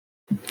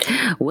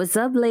What's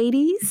up,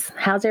 ladies?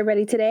 How's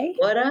everybody today?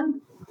 What up?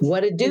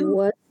 What it do?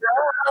 What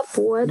up?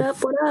 What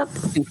up? What up?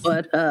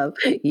 What up?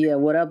 Yeah,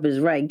 what up is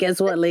right. Guess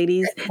what,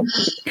 ladies?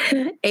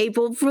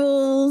 April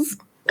Fools.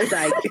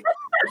 Like,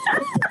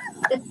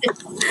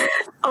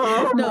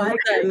 Oh no, my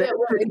goodness.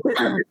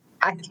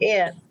 I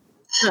can't.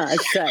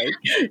 Sorry.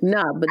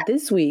 Nah, but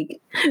this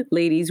week,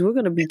 ladies, we're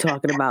going to be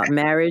talking about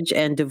marriage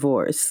and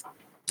divorce.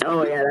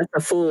 Oh yeah, that's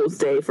a fool's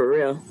day for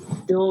real.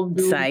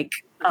 Psych.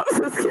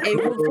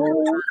 April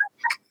Fools.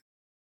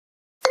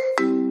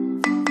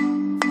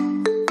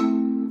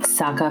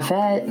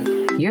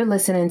 Sakafet, you're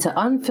listening to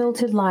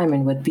Unfiltered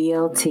Lyman with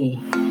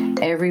BLT.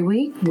 Every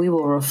week, we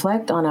will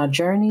reflect on our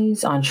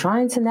journeys on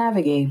trying to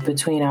navigate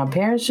between our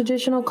parents'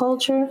 traditional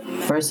culture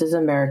versus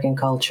American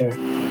culture.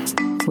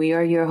 We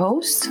are your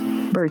hosts,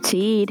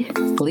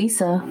 Bertide,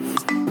 Lisa,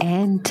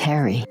 and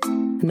Terry.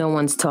 No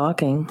one's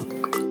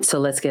talking, so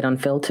let's get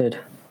unfiltered.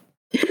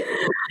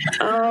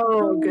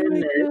 Oh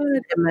goodness.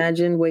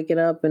 Imagine waking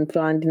up and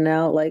finding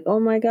out, like, oh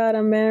my God,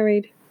 I'm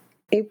married.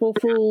 April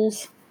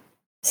Fools.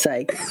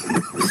 Psych.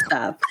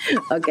 Stop.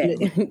 Okay.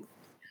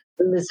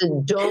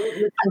 Listen, don't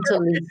listen to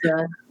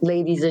Lisa,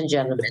 ladies and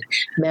gentlemen.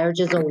 Marriage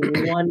is a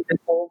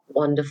wonderful,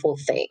 wonderful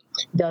thing.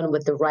 Done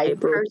with the right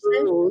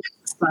person.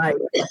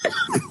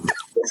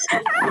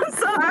 I'm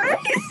sorry.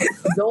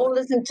 Don't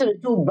listen to the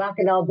two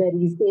bacchanal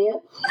Betties here.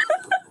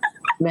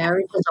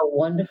 Marriage is a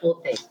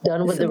wonderful thing.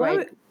 Done with the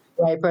right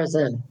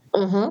person.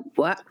 Mm-hmm.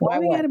 Why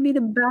we gotta be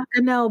the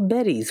bacchanal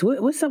Betties?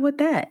 What's up with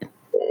that?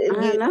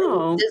 I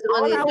know.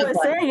 All I was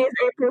saying is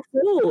April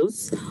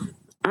Fools.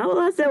 All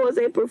I said was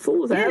April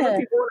Fools. Yeah. However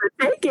people want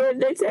to take it,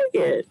 they take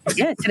it.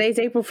 Yeah, today's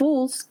April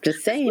Fools.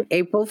 Just saying,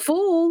 April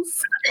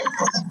Fools.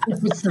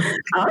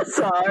 I'm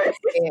sorry.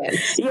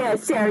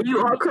 Yes, Sarah, you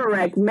are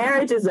correct.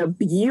 Marriage is a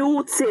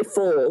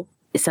beautiful.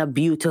 It's a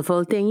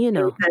beautiful thing, you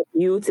know. It's a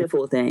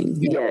beautiful thing.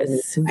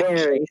 Yes,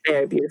 very,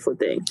 very beautiful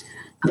thing.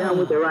 Done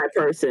with the right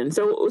person.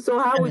 So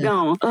how are we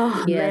going?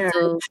 Oh,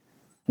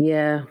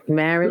 yeah,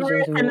 marriage.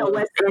 Marriage in the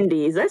West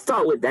Indies. Let's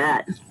start with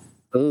that.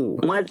 Ooh.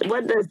 What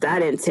does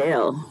that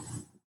entail?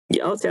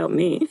 Y'all tell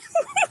me.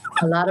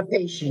 A lot of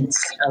patience,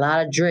 a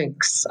lot of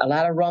drinks, a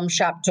lot of rum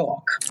shop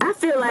talk. I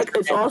feel like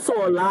it's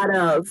also a lot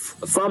of,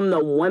 from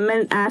the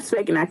women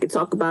aspect, and I could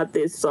talk about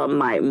this from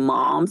my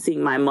mom,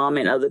 seeing my mom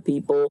and other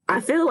people.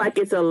 I feel like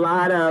it's a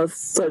lot of,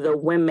 for the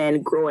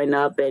women growing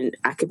up, and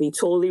I could be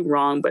totally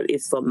wrong, but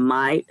it's from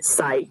my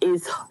side,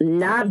 is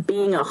not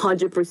being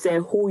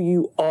 100% who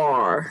you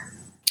are.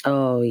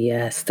 Oh,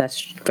 yes,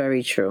 that's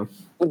very true.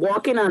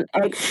 Walking on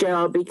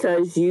eggshell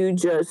because you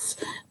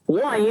just,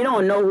 one, you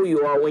don't know who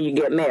you are when you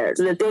get married.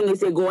 So the thing is,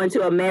 they go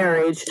into a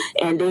marriage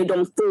and they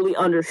don't fully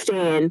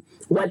understand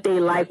what they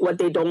like, what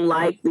they don't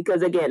like.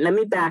 Because again, let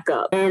me back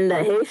up. In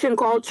the Haitian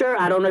culture,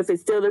 I don't know if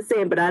it's still the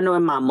same, but I know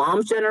in my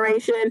mom's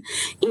generation,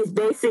 it's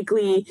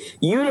basically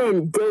you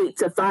didn't date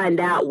to find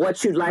out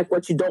what you like,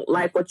 what you don't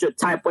like, what your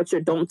type, what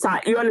you don't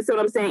type. You understand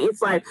what I'm saying?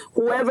 It's like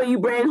whoever you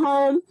bring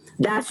home,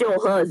 that's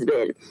your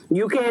husband.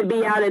 You can't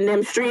be out in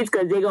them streets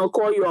because they're going to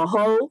call you a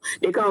hoe.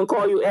 They're going to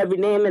call you every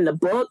name in the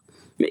book.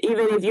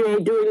 Even if you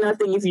ain't doing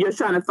nothing, if you're just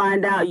trying to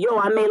find out,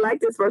 I may like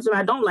this person,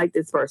 I don't like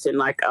this person.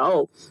 Like,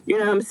 oh, you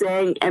know what I'm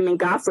saying? I mean,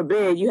 God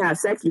forbid you have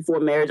sex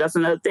before marriage. That's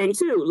another thing,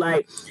 too.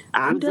 Like,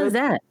 Who does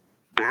that?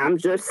 I'm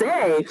just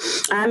saying.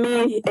 I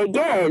mean,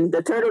 again,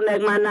 the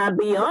turtleneck might not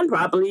be on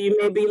properly. You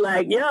may be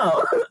like,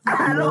 yo,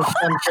 I don't.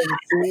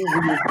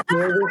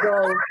 Here we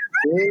go.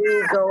 Here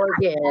we go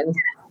again.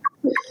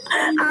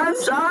 I'm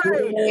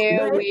sorry.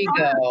 Here we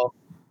go.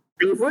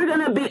 If we're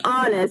going to be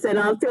honest and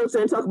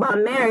unfiltered and talk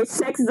about marriage,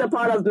 sex is a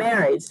part of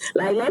marriage.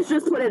 Like, let's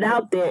just put it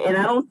out there. And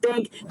I don't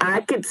think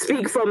I could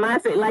speak for my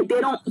family. Like, they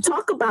don't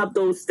talk about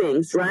those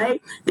things,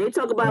 right? They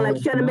talk about,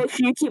 like, trying to make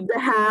sure you keep the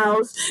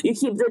house, you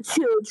keep the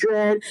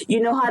children,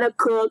 you know how to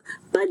cook.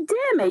 But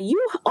damn it,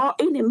 you are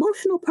an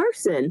emotional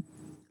person.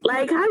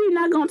 Like, how are you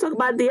not going to talk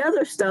about the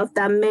other stuff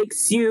that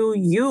makes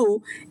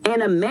you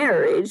in a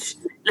marriage?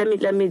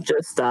 Let me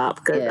just stop.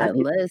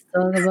 Let's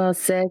talk about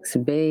sex,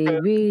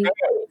 baby.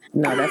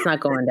 No, that's not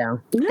going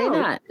down. No. They're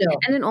not. No.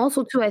 And then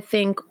also, too, I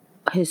think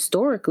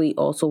historically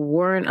also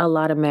weren't a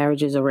lot of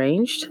marriages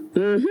arranged.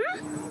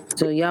 Mm-hmm.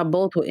 So y'all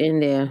both were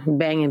in there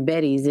banging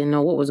Betties, didn't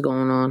know what was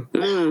going on.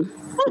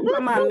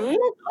 What about me?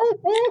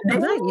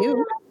 Not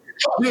you.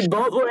 We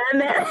both were in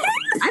there.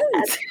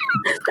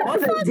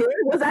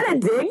 Was that a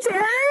dig,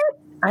 Terry?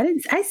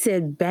 I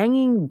said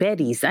banging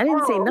Betties. I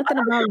didn't say nothing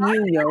about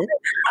you, yo.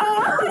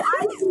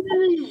 I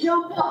didn't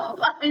jump up.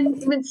 I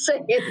didn't even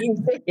say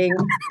anything.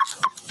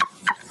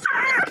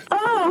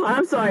 Oh,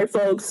 I'm sorry,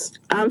 folks.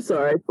 What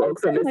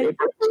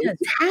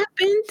just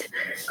happened?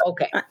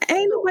 Okay.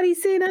 Ain't nobody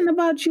saying nothing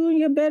about you and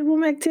your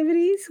bedroom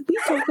activities. We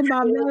talking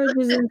about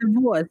marriages and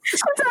divorce.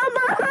 I'm talking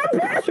about her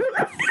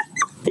bedroom.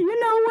 You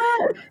know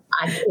what?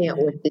 I can't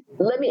with this.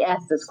 Let me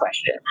ask this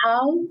question.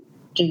 How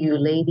do you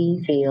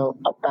ladies feel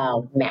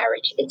about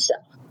marriage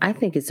itself? I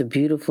think it's a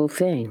beautiful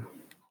thing.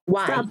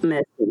 Why? Stop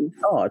messing.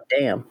 Oh,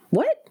 damn.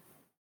 What?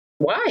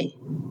 Why?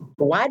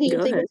 Why do you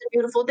Go think ahead. it's a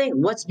beautiful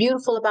thing? What's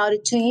beautiful about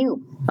it to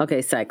you?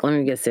 Okay, psych. Let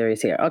me get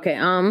serious here. Okay,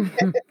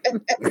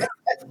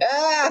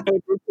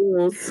 April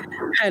Fools.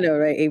 I know,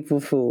 right? April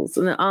Fools.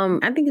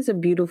 I think it's a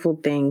beautiful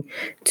thing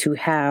to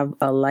have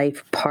a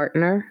life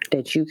partner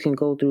that you can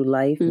go through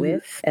life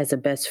with as a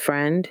best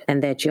friend,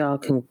 and that y'all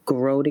can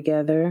grow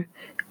together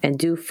and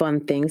do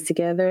fun things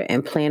together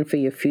and plan for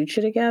your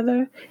future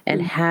together,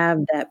 and have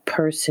that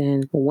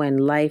person when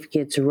life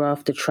gets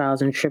rough, the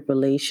trials and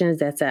tribulations,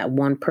 that's that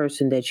one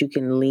person that you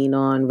can lean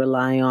on,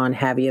 rely on,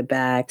 have your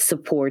back,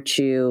 support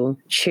you,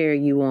 cheer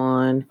you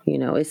on. You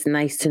know, it's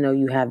nice to know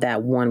you have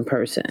that one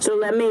person. So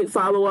let me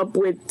follow up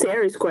with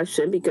Terry's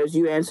question, because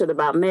you answered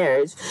about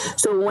marriage.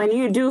 So when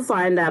you do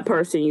find that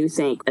person, you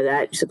think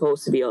that's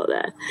supposed to be all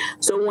that.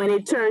 So when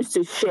it turns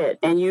to shit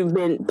and you've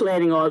been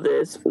planning all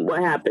this,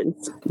 what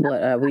happens?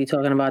 What, are we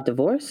talking about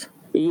divorce?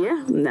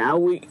 Yeah, now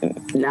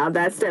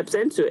that steps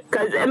into it.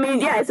 Because, I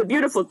mean, yeah, it's a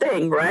beautiful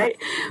thing, right?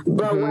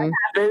 But what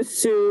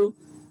happens to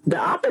the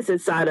opposite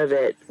side of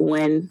it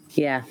when...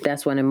 Yeah,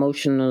 that's when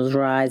emotions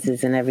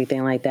rises and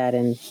everything like that,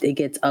 and it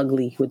gets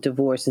ugly with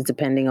divorces,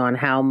 depending on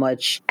how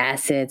much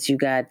assets you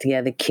got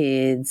together,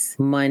 kids,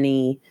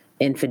 money,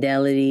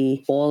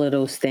 infidelity, all of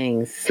those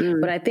things.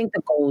 But I think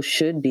the goal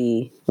should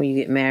be, when you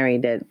get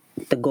married, that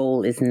the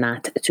goal is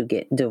not to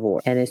get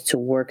divorced, and it's to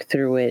work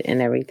through it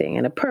and everything.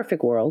 In a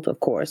perfect world, of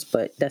course,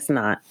 but that's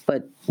not.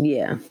 But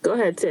yeah. Go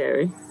ahead,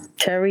 Terry.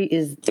 Terry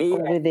is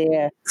over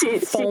there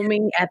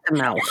foaming at the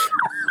mouth.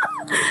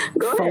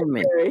 Go ahead,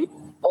 Terry.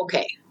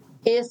 Okay.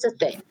 Here's the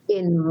thing.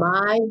 In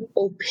my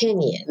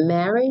opinion,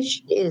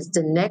 marriage is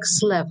the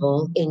next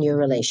level in your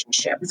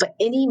relationship. For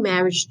any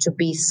marriage to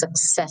be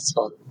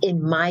successful,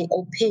 in my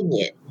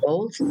opinion,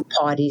 both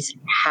parties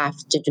have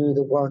to do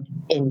the work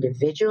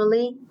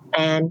individually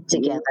and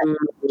together.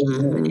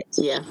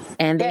 Yeah.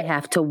 And they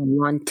have to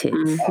want it.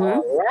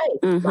 All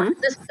right. My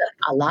sister,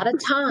 a lot of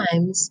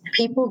times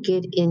people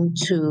get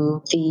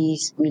into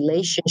these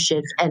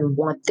relationships and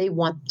they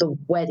want the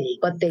wedding,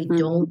 but they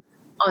don't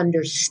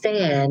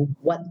understand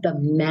what the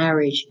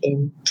marriage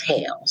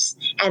entails.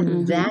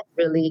 And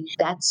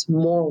that's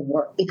more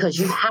work,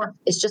 because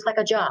it's just like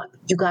a job.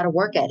 You got to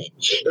work at it.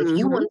 If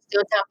you want to stay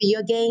on top of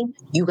your game,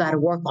 you got to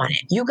work on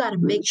it. You got to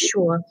make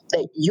sure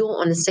that you're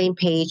on the same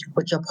page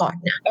with your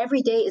partner.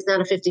 Every day is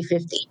not a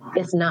 50-50.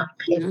 It's not.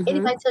 If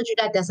anybody tells you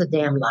that, that's a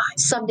damn lie.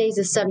 Some days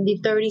it's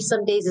 70-30,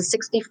 some days it's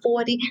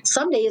 60-40,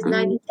 some days it's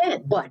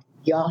 90-10. But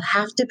y'all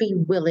have to be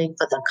willing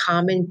for the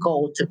common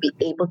goal to be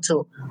able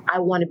to, I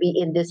want to be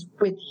in this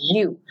with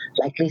you.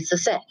 Like Lisa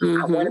said,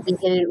 I want to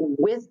be in it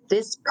with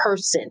this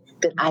person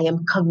that I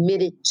am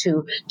committed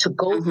to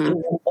go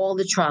through all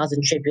the trials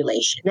and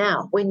tribulations.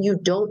 Now, when you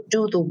don't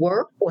do the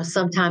work, or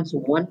sometimes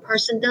one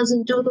person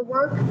doesn't do the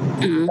work,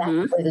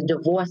 that's where the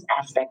divorce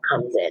aspect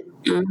comes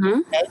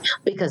in. Okay?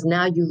 Because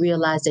now you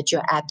realize that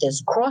you're at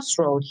this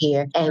crossroad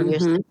here, and you're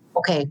saying,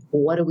 okay,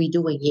 what are we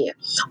doing here?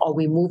 Are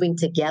we moving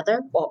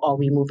together, or are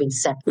we moving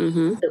separate?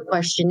 The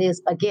question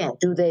is, again,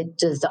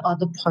 does the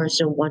other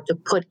person want to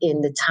put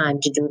in the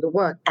time to do the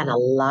work? And a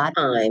lot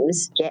of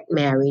times get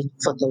married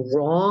for the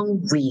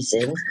wrong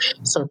reasons.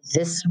 So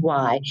this is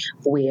why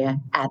we're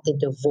at the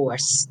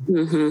divorce,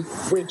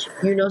 which,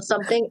 you know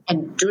something,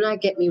 and do not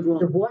get me wrong,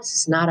 divorce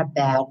is not a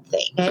bad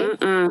thing,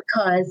 okay?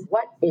 Because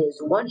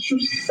once you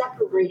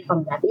separate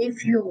from that,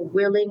 if you're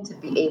willing to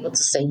be able to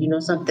say, you know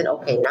something,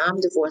 okay, now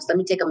I'm divorced, let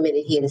me take a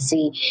minute here to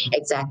see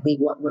exactly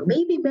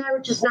maybe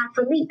marriage is not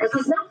for me, because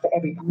it's not for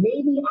everybody.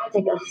 Maybe I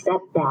take a step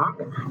back,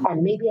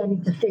 and maybe I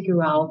need to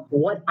figure out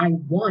what I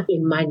want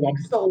in my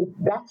next. So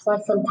that's why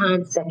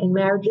sometimes second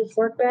marriages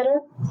work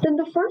better than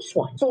the first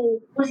one. So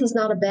this is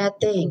not a bad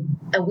thing,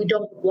 and we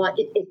don't want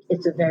it.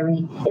 It's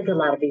a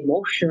lot of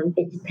emotion.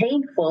 It's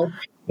painful.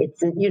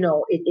 It's the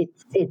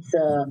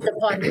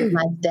part of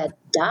life that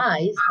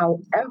dies.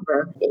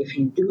 However, if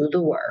you do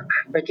the work,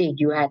 Pratik,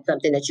 you had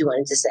something that you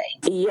wanted to say.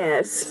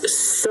 Yes.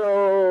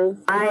 So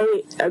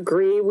I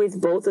agree with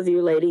both of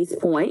you ladies'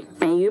 point,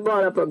 and you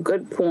brought up a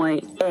good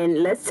point.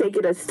 And let's take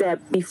it a step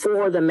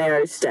before the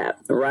marriage step,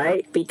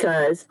 right?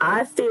 Because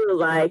I feel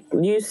like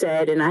you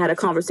said, and I had a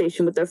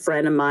conversation with a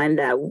friend of mine,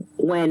 that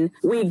when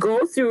we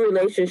go through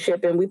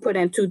relationship and we put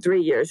in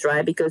 2-3 years,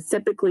 right? Because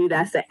typically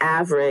that's the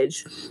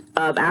average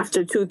of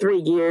after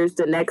 2-3 years,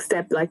 the next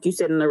step, like you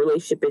said, in the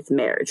relationship is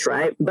marriage,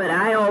 right? But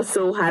I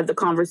also had the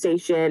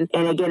conversation,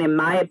 and again, in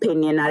my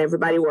opinion, not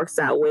everybody works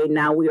that way.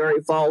 Now we are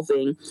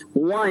evolving.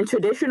 One,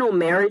 traditional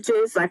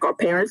marriages, like our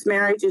parents'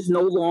 marriage, is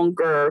no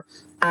longer,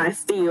 I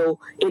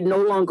feel it no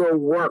longer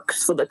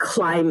works for the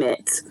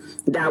climate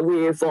that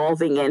we're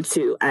evolving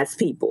into as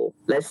people.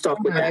 Let's talk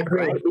with that,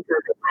 right?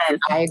 Because again,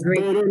 I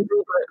agree. They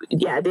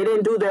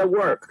didn't do their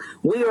work.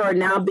 We are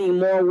now being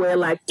more aware,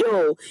 like,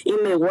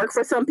 it may work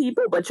for some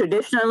people, but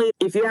traditionally,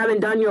 if you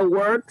haven't done your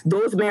work,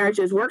 those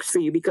marriages works for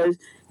you, because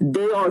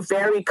they are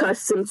very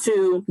accustomed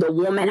to the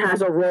woman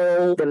has a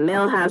role, the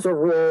male has a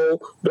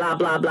role, blah,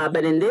 blah, blah.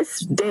 But in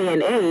this day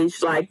and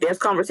age, like there's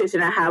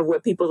conversation I have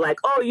where people like,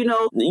 oh, you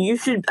know, you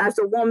should, as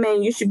a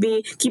woman, you should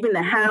be keeping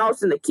the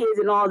house and the kids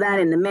and all that.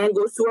 And the man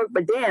goes to work.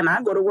 But damn,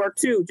 I go to work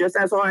too, just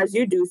as hard as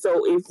you do.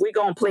 So if we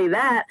going to play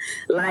that,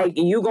 like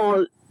you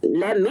going to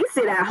let me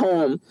sit at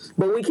home,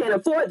 but we can't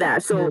afford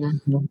that. So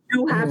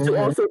you have to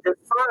also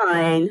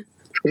define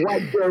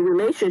what your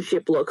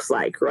relationship looks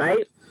like,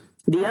 right?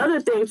 The other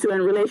thing too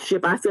in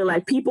relationship, I feel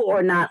like people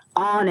are not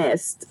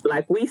honest,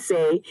 like we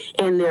say,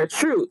 in their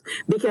truth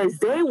because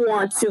they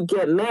want to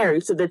get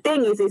married. So the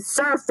thing is, it's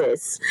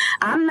surface.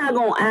 I'm not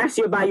going to ask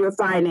you about your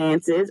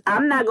finances.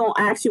 I'm not going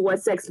to ask you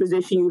what sex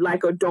position you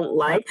like or don't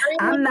like.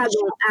 I'm not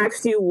going to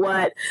ask you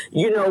what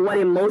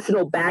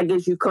emotional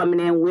baggage you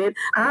coming in with.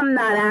 I'm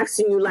not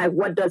asking you like,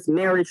 what does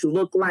marriage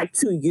look like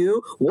to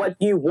you? What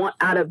do you want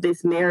out of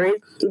this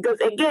marriage? Because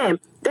again,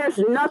 there's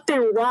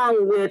nothing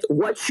wrong with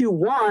what you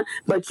want,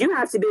 but you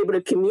have to be able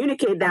to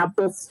communicate that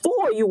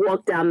before you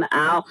walk down the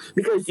aisle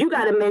because you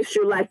got to make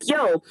sure like,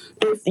 yo,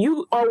 if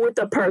you are with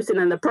a person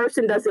and the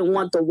person doesn't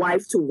want the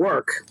wife to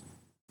work,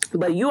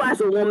 but you as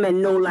a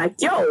woman know like,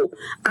 yo,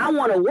 I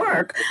want to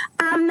work,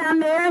 I'm not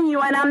marrying you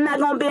and I'm not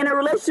going to be in a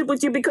relationship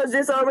with you because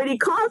there's already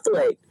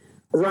conflict,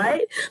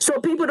 right?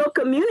 So people don't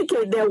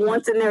communicate their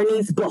wants and their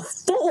needs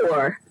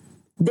before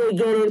they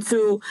get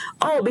into,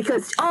 I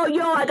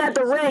got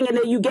the ring, and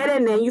then you get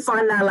in there and you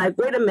find out like,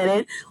 wait a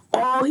minute,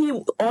 all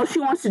she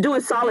wants to do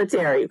is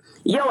solitary.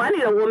 Yo, I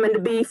need a woman to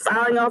be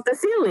filing off the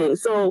ceiling.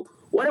 So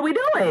what are we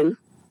doing?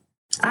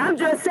 I'm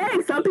just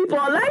saying, some people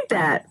are like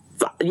that.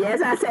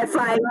 Yes, I said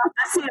flying off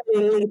the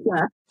ceiling,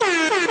 Lisa.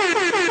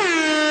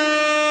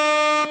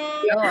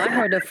 Yo, I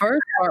heard the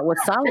first part was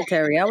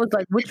solitary. I was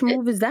like, which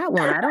move is that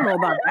one? I don't know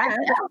about that.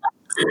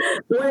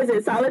 What is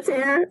it,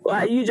 solitaire?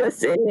 Well, you just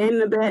sitting in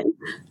the bed?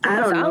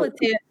 I don't know.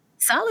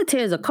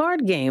 Solitaire is a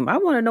card game. I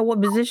want to know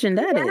what position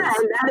that is. Yeah,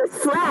 that is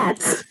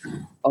flat.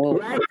 Oh.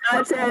 Right?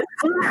 I said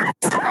flat.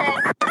 Go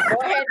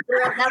ahead,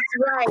 girl. That's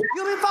right.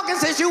 You been fucking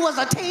since you was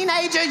a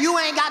teenager. You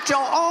ain't got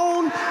your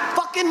own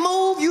fucking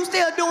move. You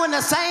still doing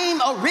the same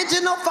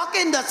original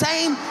fucking, the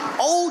same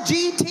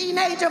OG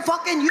teenager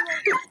fucking.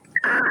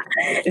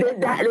 I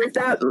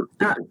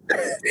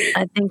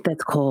think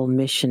that's called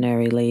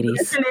missionary, ladies.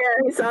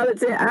 Missionary,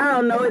 solitaire. I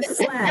don't know. It's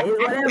flat. It's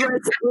whatever.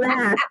 It's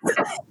flat.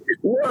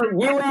 Look,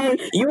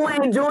 you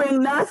ain't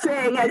doing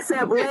nothing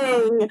except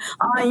laying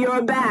on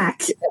your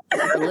back.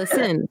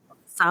 Listen,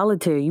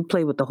 solitaire, you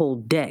play with the whole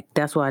deck.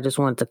 That's why I just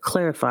wanted to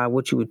clarify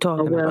what you were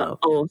talking about.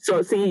 Oh,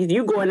 so see,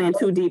 you going in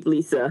too deep,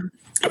 Lisa.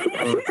 That's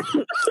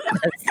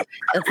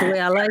the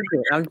way I like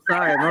it. I'm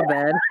sorry, my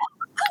bad.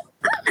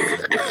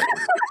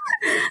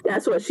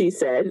 That's what she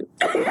said.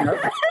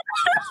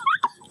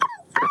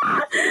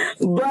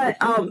 But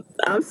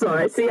I'm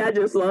sorry. See, I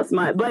just lost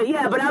my. But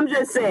I'm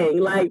just saying,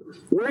 like,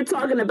 we're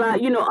talking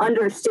about,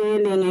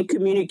 understanding and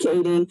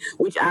communicating,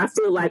 which I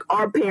feel like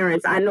our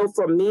parents. I know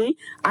for me,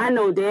 I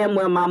know damn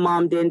well my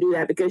mom didn't do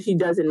that because she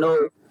doesn't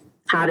know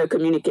how to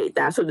communicate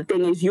that. So the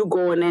thing is, you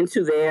going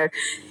into there,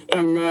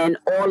 and then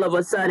all of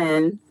a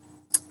sudden.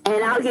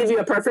 And I'll give you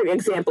a perfect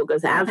example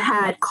because I've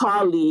had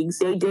colleagues,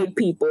 they date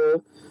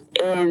people,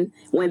 and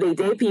when they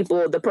date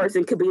people, the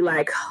person could be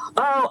like,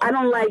 oh, I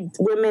don't like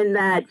women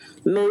that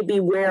maybe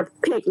wear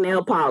pink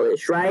nail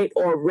polish, right?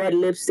 Or red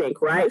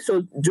lipstick, right?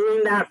 So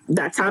during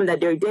that time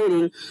that they're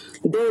dating,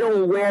 they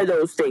don't wear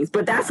those things,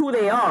 but that's who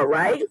they are,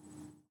 right?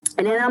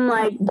 And then I'm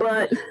like,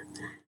 but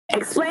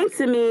explain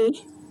to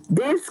me,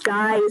 this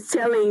guy is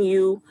telling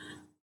you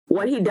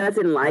what he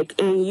doesn't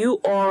like, and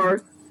you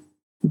are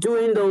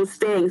doing those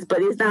things,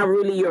 but it's not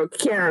really your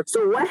character.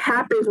 So what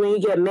happens when you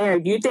get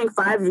married? Do you think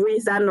 5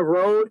 years down the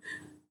road,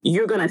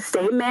 you're going to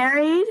stay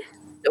married?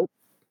 Nope.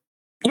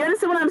 You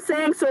understand what I'm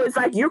saying? So it's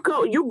like you're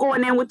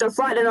going in with the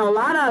front, and a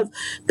lot of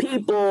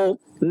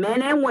people,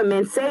 men and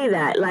women, say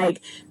that,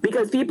 like,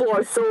 because people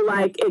are so,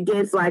 like,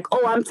 against, like,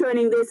 oh, I'm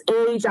turning this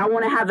age, I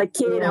want to have a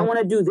kid, I want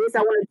to do this,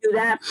 I want to do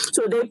that.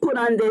 So they put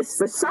on this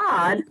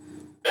facade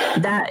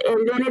that,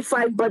 and then it's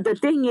like, but the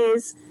thing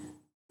is,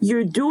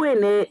 you're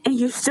doing it and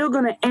you're still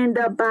going to end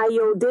up by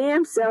your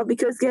damn self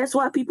because guess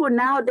what? People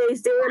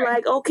nowadays, they're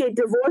like, okay,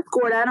 divorce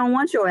court, I don't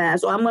want your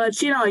ass, or I'm going to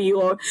cheat on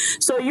you. Or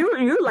so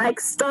you're like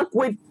stuck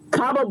with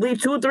probably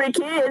 2-3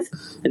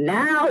 kids.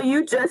 Now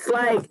you just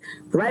like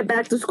right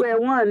back to square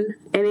one.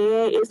 And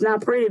it's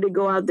not pretty to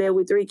go out there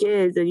with 3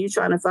 kids and you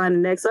trying to find the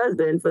next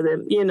husband for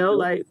them.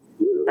 Like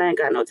I ain't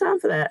got no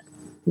time for that.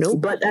 Nope.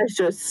 But that's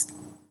just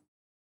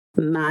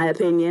my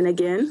opinion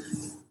again.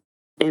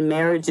 And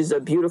marriage is a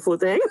beautiful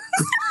thing.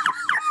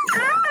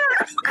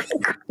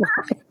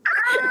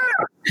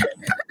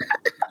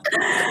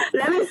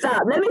 Let me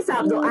stop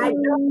though. Let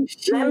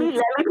me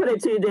put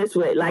it to you this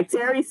way. Like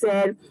Terry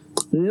said,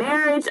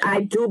 marriage, I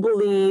do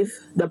believe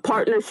the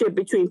partnership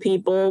between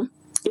people,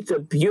 it's a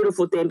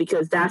beautiful thing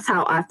because that's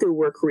how I feel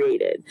we're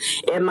created.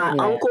 And my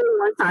uncle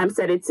one time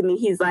said it to me.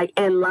 He's like,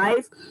 in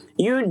life,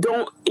 you're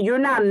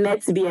not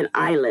meant to be an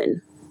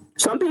island.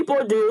 Some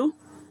people do.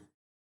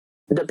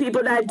 The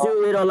people that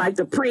do it are like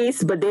the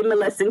priests, but they're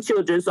molesting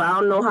children. So I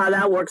don't know how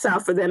that works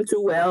out for them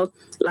too well.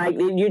 Like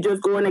you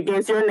just going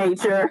against your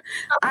nature.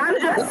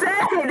 I'm just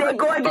saying they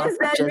go against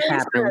that nature.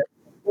 Happened.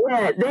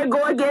 Yeah, they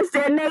go against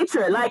their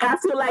nature. Like I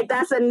feel like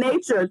that's a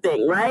nature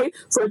thing, right?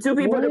 For two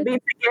people to be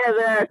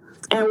together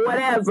and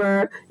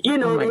whatever, you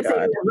know, they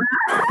say.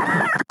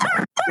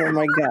 Oh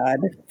my God.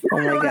 Oh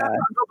my God.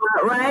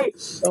 Right?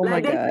 Oh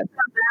my God.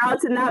 How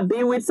to not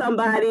be with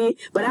somebody,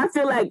 but I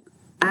feel like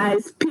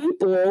as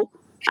people,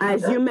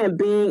 as human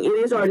beings, it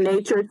is our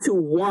nature to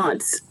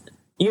want.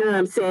 You know what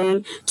I'm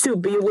saying? To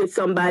be with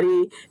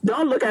somebody.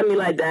 Don't look at me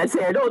like that,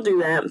 Sarah. Don't do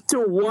that. To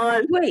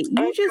want. Wait,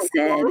 you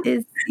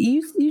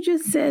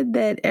just said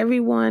that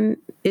everyone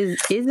is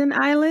an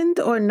island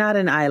or not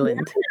an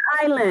island? We're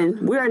an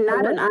island. We are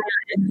not an island.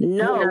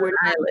 No, we're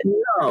not.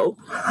 No,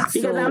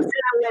 because I'm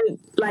saying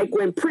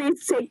when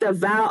priests take the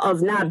vow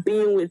of not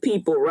being with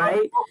people,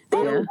 right?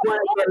 They don't want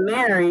to get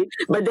married,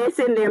 but they're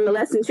sitting there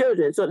molesting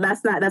children. So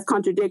that's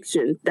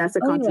contradiction. That's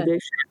a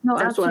contradiction. Yeah. No,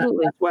 that's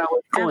absolutely. That's where I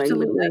was going.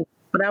 Absolutely.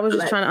 But I was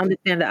just trying to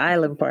understand the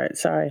island part.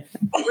 Sorry.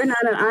 We're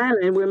not an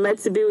island. We're meant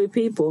to be with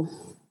people.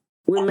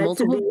 We're meant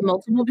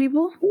multiple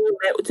people? We're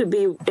meant to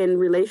be in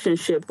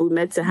relationship. We're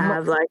meant to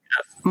have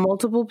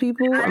multiple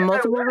people,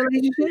 multiple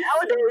relationships?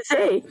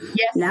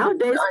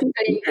 Nowadays,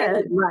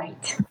 nowadays,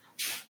 right.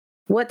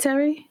 What,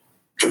 Terry?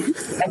 I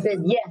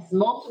said yes,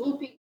 multiple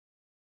people.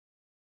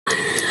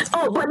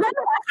 Oh, but let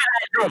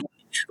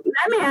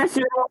me ask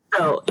you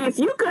also, if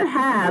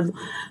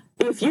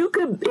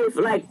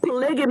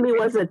polygamy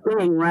was a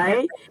thing,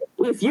 right?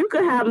 If you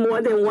could have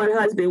more than one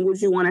husband,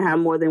 would you want to have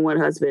more than one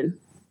husband?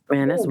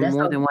 Man, that's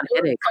more than one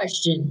headache.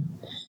 Question.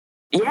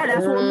 Yeah,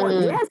 that's one more.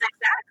 Yes,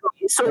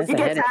 exactly. So if you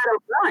get tired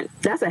of one,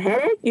 that's a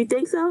headache? You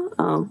think so?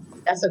 Oh.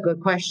 That's a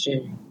good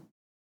question.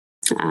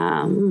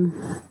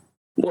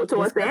 Well, so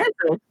what's the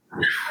answer?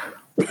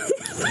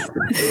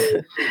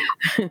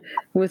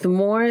 With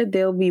more,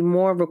 there'll be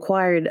more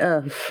required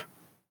of.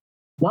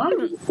 What?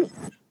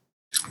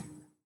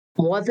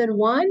 More than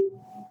one?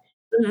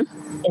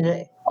 Mm-hmm.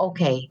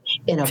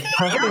 In a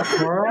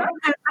perfect world?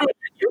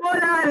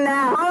 Hold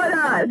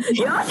on.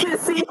 Y'all should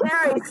see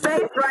Terry's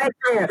face right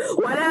there.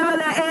 Whatever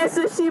the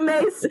answer she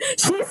makes,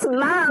 she's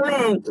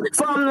smiling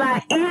from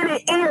like ear to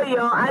ear,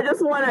 y'all. I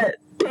just want to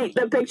paint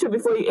the picture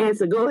before you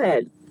answer. Go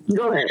ahead.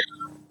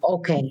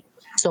 Okay.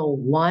 So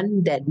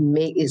one that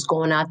is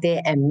going out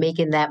there and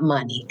making that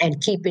money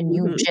and keeping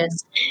you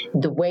just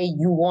the way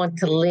you want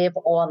to live,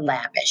 all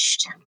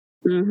lavished.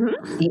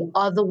 Mm-hmm. The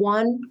other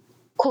one,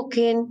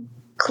 cooking,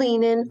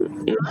 cleaning,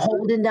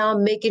 holding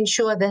down, making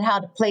sure that how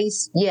the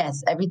place,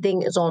 yes,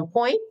 everything is on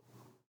point.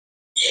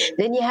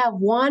 Then you have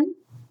one,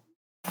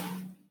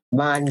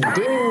 Mandingo,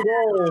 coming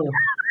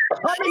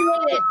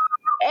with it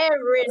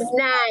every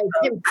night.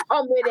 Him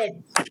come with it.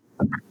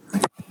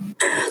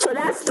 So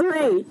that's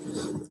 3.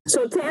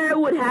 So Tara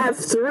would have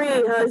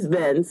 3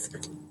 husbands.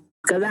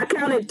 Because I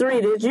counted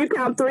 3. Did you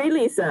count 3,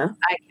 Lisa?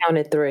 I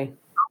counted 3.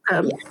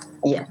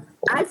 Yeah.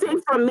 I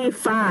think for me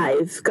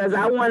 5, because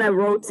I want to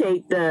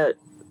rotate the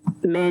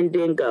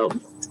Mandingo.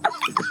 What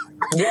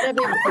if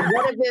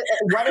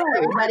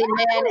everybody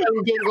man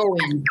and dingo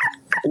in?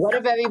 What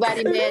if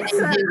everybody man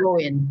and dingo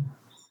in?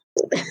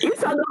 You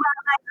talking about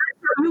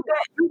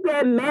you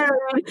get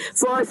married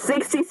for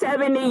 60,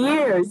 70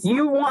 years.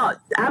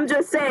 I'm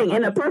just saying,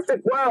 in a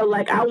perfect world,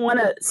 like I want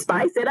to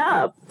spice it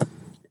up.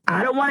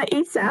 I don't want to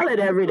eat salad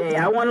every day.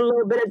 I want a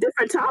little bit of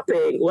different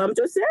topping. Well, I'm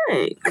just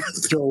saying.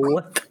 Yo,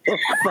 what the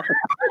fuck?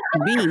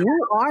 B,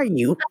 who are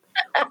you?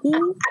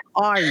 Who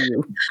are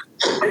you?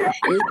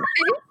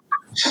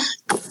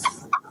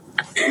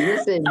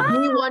 Listen,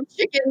 you want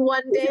chicken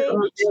one day,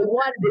 she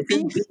want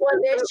beef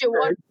one day, she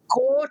want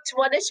goat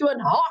one day, she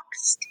want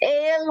ox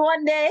tail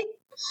one day.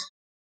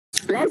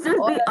 Let's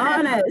just be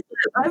honest.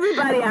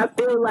 Everybody, I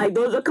feel like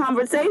those are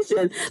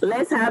conversations.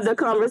 Let's have the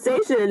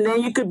conversation, and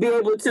then you could be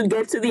able to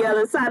get to the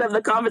other side of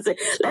the conversation.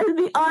 Let's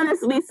be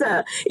honest,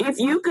 Lisa. If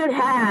you could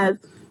have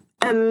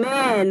a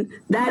man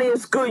that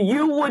is good,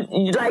 you wouldn't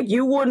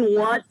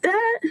want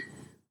that?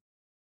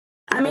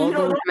 I mean, you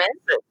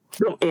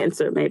don't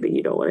answer. Maybe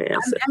you don't want to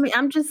answer. I mean,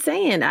 I'm just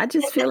saying. I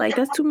just feel like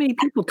that's too many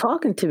people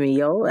talking to me,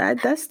 yo.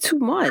 That's too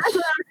much. That's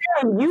what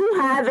I'm saying. You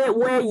have it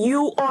where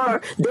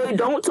they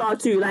don't talk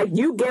to you. Like,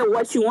 you get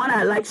what you want.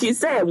 Like she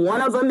said,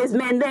 one of them is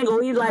Mandingo.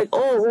 He's like,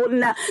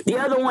 holding out. The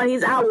other one,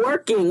 he's out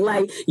working.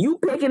 Like, you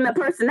picking the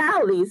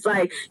personalities.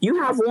 Like,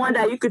 you have one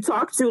that you could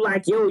talk to,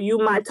 like, yo, you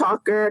my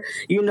talker,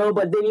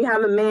 but then you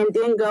have a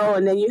Mandingo,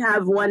 and then you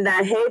have one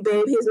that, hey,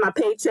 babe, here's my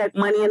paycheck,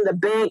 money in the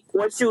bank,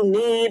 what you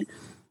need.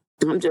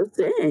 I'm just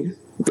saying,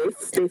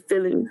 they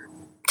feeling.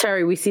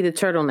 Terry, we see the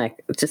turtleneck.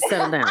 Just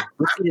settle down.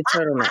 We see the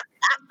turtleneck.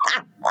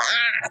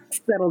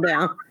 Settle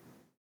down.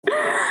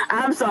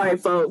 I'm sorry,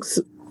 folks.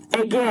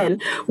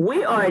 Again,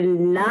 we are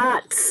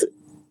not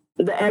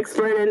the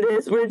expert in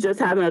this. We're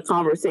just having a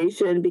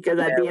conversation because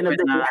at the end of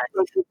the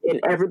day, in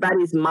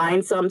everybody's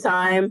mind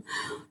sometime.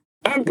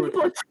 And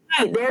people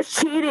cheat. There's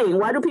cheating.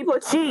 Why do people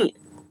cheat?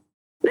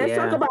 Let's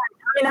talk about it.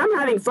 I mean, I'm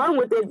having fun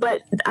with it,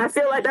 but I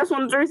feel like that's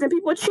one of the reasons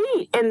people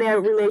cheat in their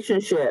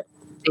relationship.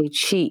 They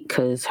cheat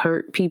because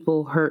hurt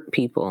people hurt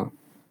people.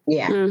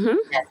 Yeah. Mm-hmm.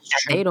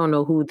 They don't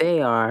know who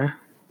they are.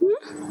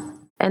 Mm-hmm.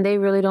 And they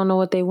really don't know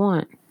what they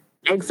want.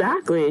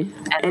 Exactly.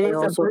 And they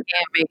also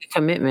can't make a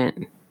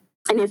commitment.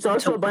 And it's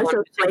also a bunch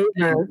of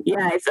flavor.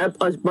 Yeah, it's a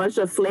bunch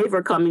of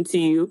flavor coming to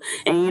you,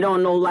 and you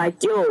don't know,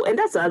 like, yo, and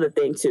that's the other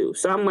thing, too.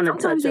 So I'm going to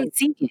touch it.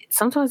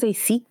 Sometimes they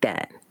seek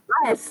that.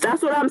 Yes,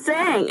 that's what I'm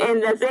saying.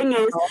 And the thing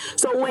is,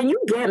 so when you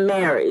get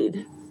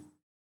married,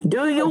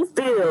 do you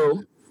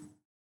feel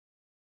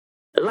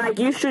like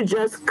you should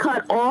just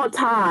cut all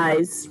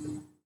ties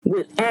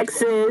with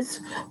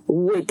exes?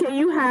 Can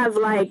you have,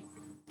 like,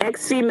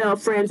 ex-female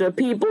friends or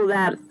people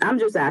that... I'm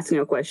just asking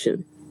a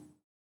question.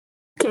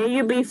 Can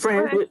you be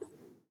friends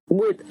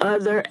with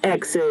other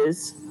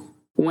exes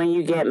when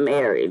you get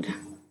married?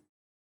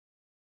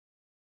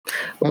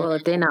 Well,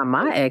 if they're not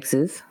my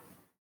exes,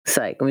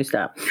 psych, let me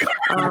stop.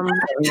 I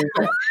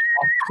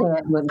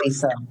can't with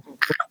Lisa.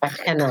 I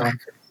cannot.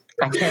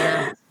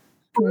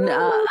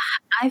 No,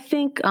 I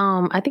think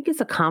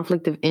it's a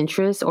conflict of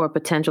interest or a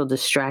potential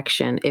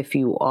distraction if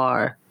you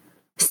are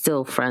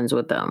still friends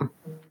with them.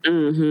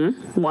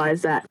 Mm-hmm. Why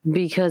is that?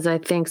 Because I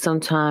think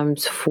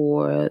sometimes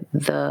for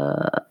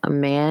the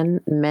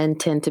men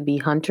tend to be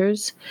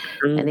hunters,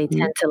 and they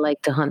tend to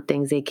like to hunt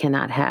things they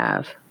cannot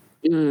have.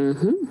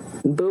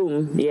 Mm-hmm.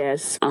 Boom.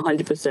 Yes,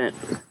 100%.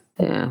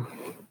 Yeah,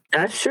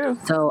 that's true.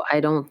 So I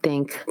don't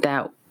think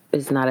that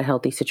is not a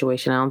healthy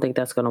situation. I don't think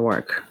that's going to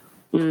work.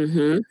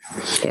 Mm-hmm.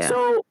 Yeah.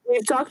 So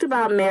we've talked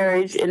about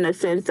marriage in the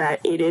sense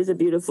that it is a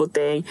beautiful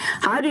thing.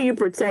 How do you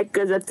protect?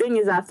 Because the thing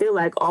is, I feel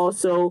like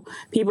also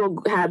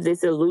people have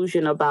this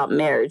illusion about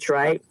marriage,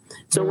 right?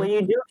 So when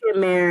you do get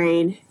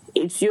married,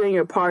 it's you and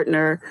your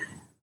partner.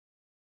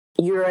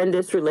 You're in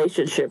this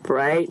relationship,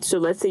 right? So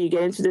let's say you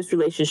get into this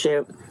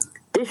relationship,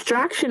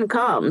 distraction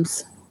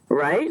comes,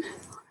 right?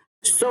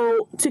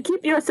 So to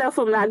keep yourself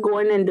from not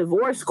going in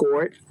divorce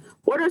court,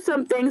 what are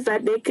some things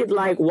that they could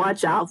like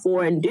watch out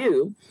for and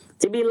do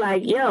to be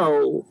like,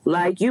 yo,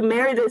 like you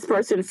marry this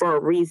person for a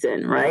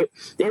reason, right?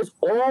 There's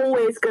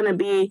always going to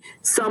be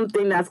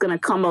something that's going to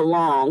come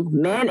along,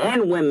 men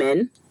and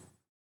women,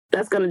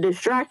 that's going to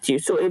distract you.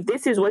 So if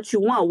this is what you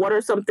want, what are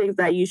some things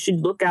that you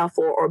should look out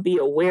for or be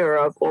aware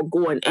of or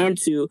going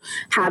into,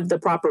 have the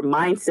proper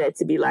mindset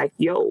to be like,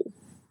 yo,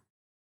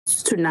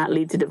 to not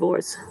lead to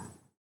divorce?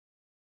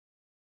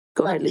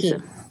 Go ahead,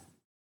 Lisa.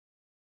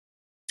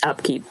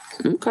 Upkeep.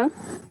 Okay.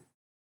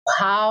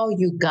 How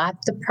you got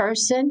the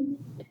person,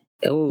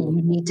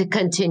 you need to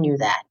continue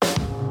that.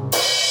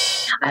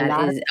 A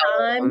lot of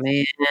times,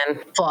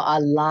 for a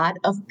lot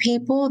of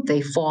people,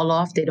 they fall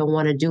off. They don't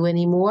want to do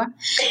anymore.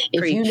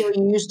 If you know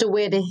you used to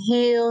wear the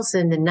heels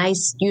and the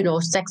nice,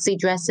 sexy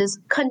dresses,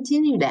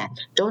 continue that.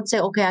 Don't say,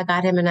 okay, I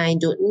got him and I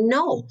ain't doing it.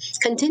 No,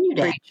 continue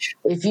that.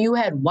 If you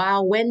had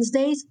Wild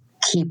Wednesdays,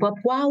 keep up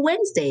Wild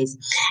Wednesdays,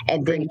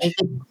 and then make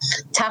it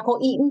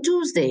Taco Eating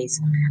Tuesdays.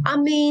 I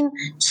mean,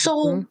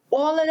 so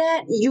all of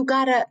that, you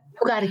gotta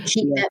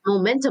keep that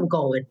momentum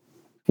going.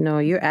 No,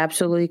 you're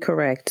absolutely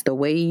correct. The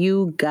way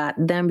you got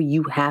them,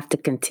 you have to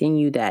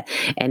continue that.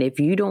 And if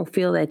you don't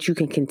feel that you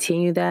can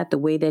continue that the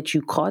way that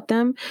you caught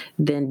them,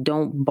 then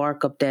don't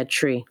bark up that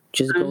tree.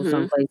 Just go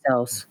someplace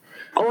else.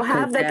 Or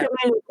have the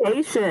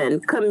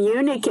communication.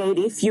 Communicate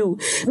if you...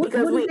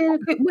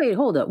 Wait,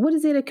 hold up. What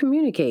is it to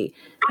communicate?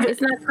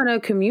 It's not going to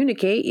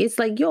communicate. It's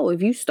like, yo,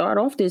 if you start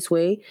off this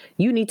way,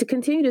 you need to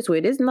continue this way.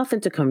 There's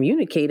nothing to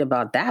communicate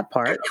about that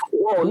part.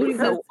 Whoa,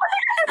 Lisa,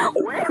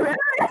 wait a minute.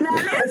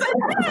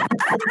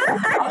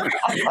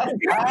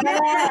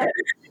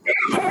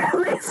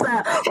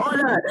 Lisa, hold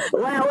on.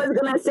 What I was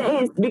going to say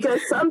is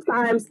because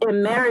sometimes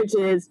in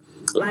marriages,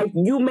 like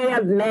you may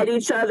have met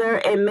each other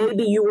and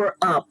maybe you were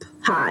up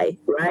high,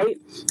 right?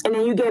 And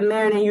then you get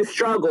married and you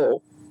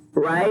struggle,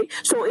 right?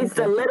 So it's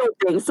the little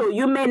things. So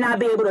you may not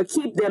be able to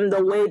keep them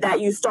the way that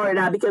you started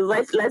out because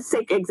let's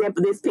take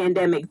example this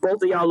pandemic.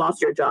 Both of y'all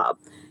lost your job.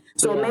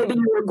 So maybe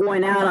you were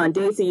going out on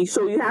dates and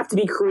so you have to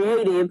be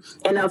creative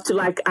enough to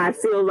like, I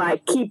feel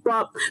like keep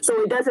up.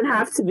 So it doesn't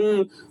have to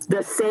be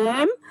the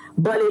same,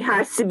 but it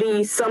has to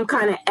be some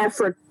kind of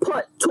effort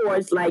put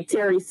towards, like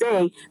Terry's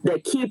saying, the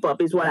keep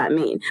up is what I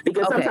mean.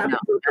 Because sometimes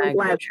people think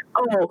like,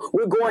 oh,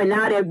 we're going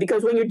out there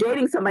because when you're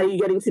dating somebody,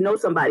 you're getting to know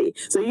somebody.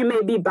 So you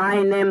may be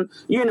buying them,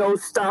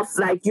 stuff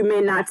like you may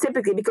not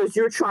typically because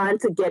you're trying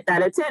to get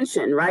that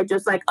attention, right?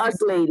 Just like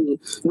us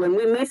ladies, when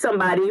we meet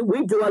somebody,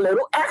 we do a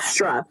little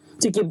extra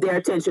to give their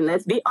attention.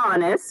 Let's be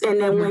honest.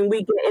 And then when we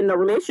get in the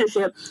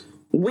relationship,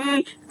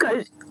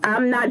 because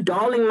I'm not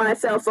dolling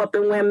myself up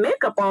and wear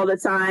makeup all the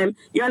time.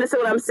 You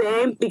understand what I'm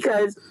saying?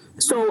 Because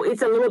so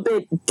it's a little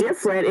bit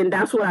different. And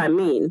that's what I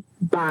mean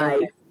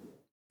by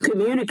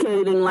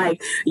communicating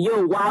like,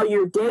 yo, while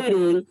you're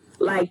dating,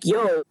 like,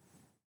 yo,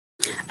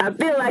 I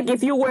feel like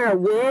if you wear a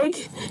wig,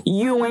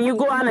 when you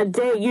go on a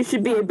date, you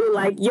should be a bit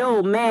like,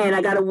 yo, man,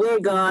 I got a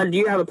wig on. Do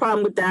you have a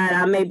problem with that?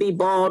 I may be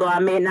bald or I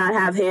may not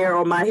have hair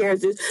or my hair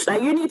is just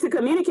like, you need to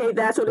communicate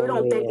that so they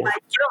don't think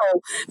like,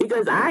 yo,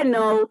 because I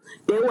know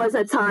there was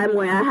a time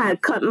when I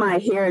had cut my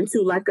hair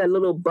into like a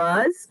little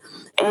buzz,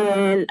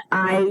 and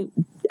I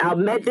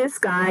met this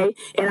guy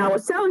and I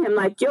was telling him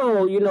like,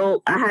 yo,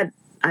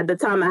 at the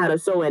time I had a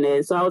sew in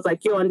it. So I was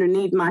like, yo,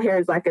 underneath my hair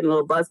is like a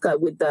little buzz cut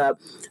with the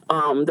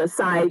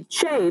side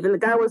shave. And the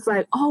guy was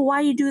like, oh, why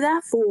you do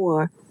that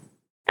for?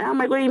 And I'm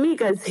like, what do you mean?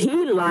 Because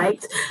he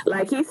liked,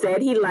 like he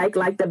said, he liked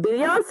like the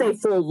Beyonce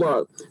full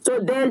look.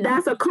 So then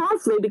that's a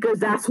conflict because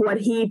that's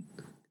what you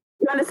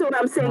understand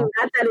what I'm saying?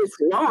 Not that it's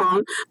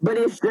wrong, but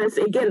it's just,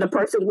 again, the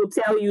person will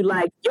tell you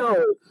like,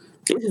 yo,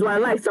 this is what I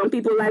like. Some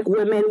people like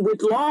women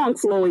with long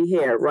flowy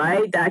hair,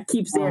 right? That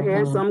keeps their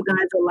hair. Some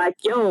guys are like,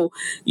 yo,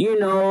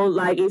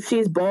 like if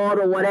she's bald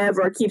or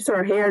whatever, keeps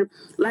her hair,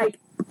 like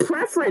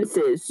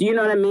preferences, you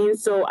know what I mean?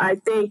 So I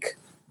think,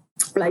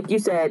 like you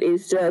said,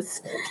 it's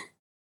just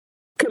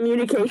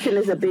communication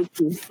is a big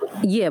piece.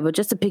 Yeah, but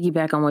just to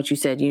piggyback on what you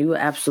said, you were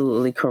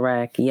absolutely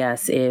correct.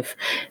 Yes, if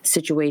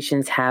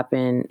situations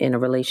happen in a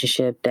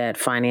relationship that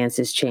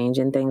finances change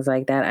and things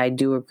like that, I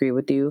do agree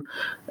with you.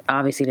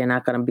 Obviously, they're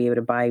not going to be able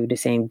to buy you the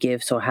same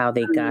gifts or how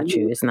they got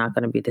you. It's not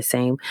going to be the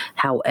same.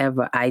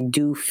 However, I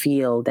do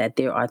feel that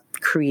there are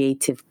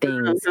creative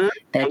things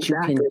that you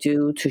can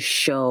do to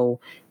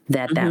show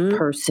that that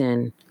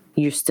person,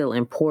 you're still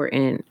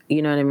important.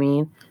 You know what I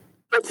mean?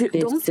 But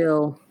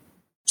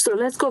So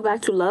let's go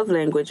back to love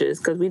languages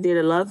because we did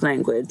a love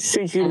language.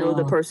 Should you know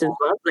the person's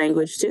love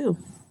language too?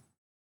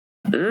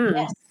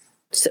 Yes.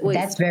 So,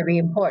 that's very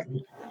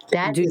important.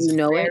 Do you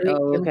know it?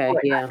 Oh, okay. Important.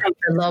 Yeah.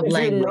 The love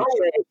language. You know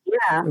it.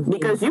 Yeah,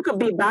 because you could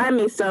be buying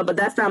me stuff, but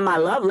that's not my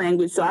love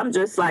language. So I'm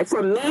just like,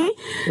 for me,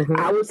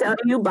 I would tell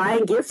you, buy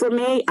a gift for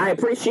me. I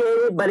appreciate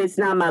it, but it's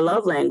not my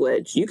love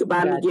language. You could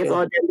buy me a gift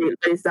all day,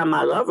 but it's not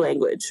my love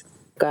language.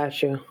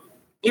 Gotcha.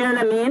 You know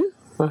what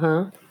I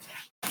mean?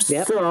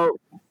 Yep. So,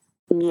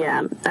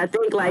 yeah, I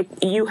think like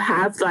you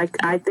have, like,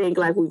 I think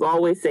like we've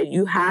always said,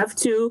 you have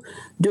to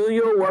do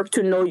your work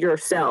to know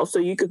yourself so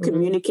you could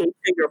communicate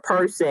to your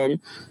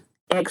person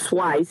X,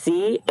 Y,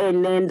 Z.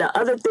 And then the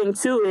other thing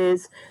too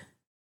is,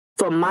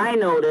 from my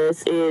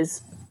notice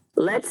is,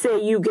 let's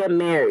say you get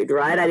married,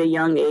 right? At a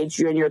young age,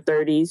 you're in your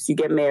 30s, you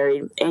get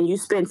married, and you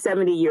spend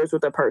 70 years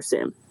with a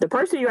person. The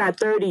person you're at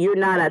 30, you're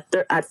not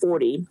at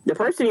 40. The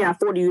person you're at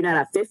 40, you're not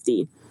at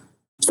 50.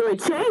 So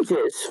it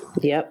changes.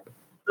 Yep.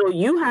 So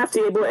you have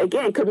to be able,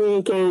 again,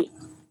 communicate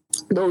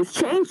those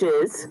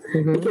changes,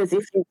 because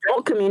if you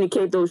don't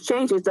communicate those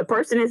changes, the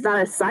person is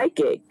not a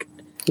psychic.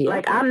 Yeah.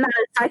 Like, I'm not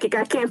a psychic.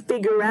 I can't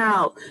figure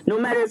out, no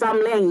matter if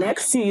I'm laying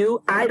next to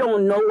you, I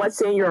don't know what's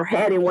in your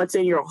head and what's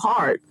in your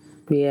heart.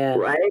 Yeah.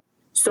 Right?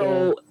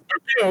 So,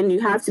 again,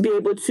 you have to be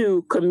able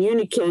to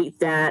communicate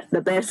that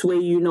the best way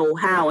you know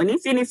how. And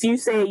even if you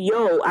say,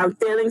 yo, I'm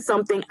feeling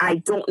something, I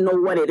don't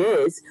know what it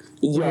is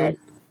yet,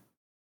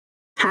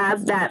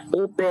 have that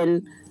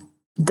open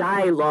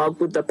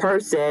dialogue with the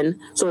person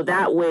so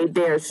that way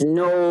there's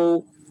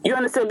no, you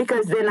understand?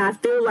 Because then I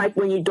feel like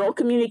when you don't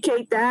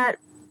communicate that,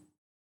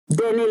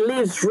 then it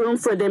leaves room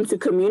for them to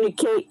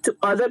communicate to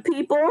other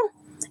people.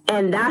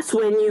 And that's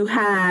when you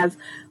have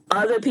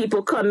other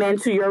people come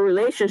into your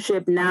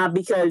relationship now,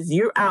 because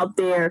you're out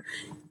there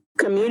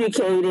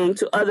communicating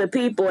to other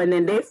people, and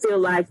then they feel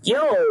like,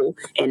 yo,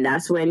 and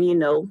that's when, you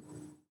know,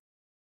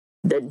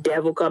 the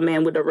devil come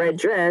in with a red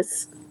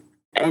dress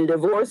and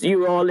divorce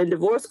you all in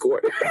divorce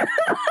court.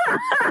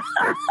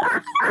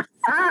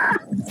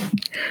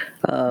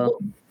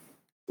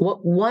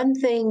 One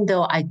thing,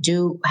 though, I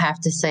do have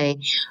to say,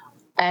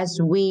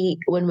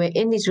 when we're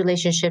in these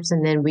relationships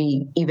and then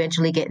we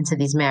eventually get into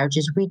these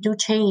marriages, we do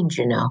change,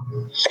 you know.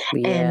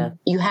 Yeah. And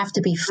you have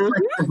to be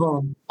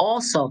flexible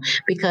also,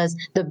 because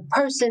the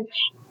person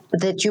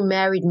that you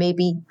married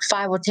maybe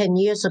 5 or 10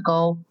 years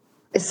ago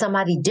is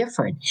somebody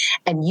different.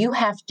 And you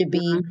have to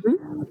be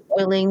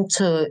willing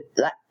to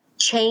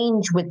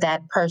change with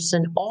that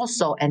person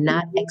also, and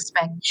not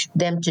expect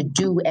them to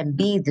do and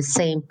be the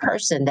same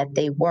person that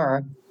they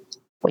were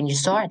when you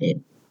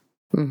started.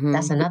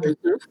 That's another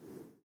thing.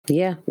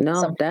 Yeah,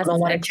 no, that's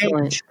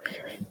excellent.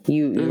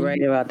 You're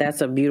right about that's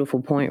a beautiful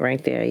point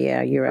right there.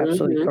 Yeah, you're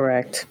absolutely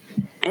correct.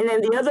 And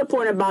then the other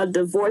point about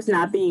divorce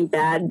not being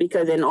bad,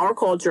 because in our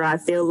culture, I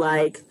feel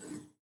like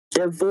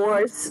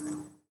divorce,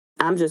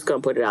 I'm just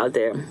going to put it out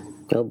there.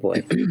 Oh,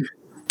 boy.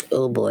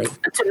 Oh, boy.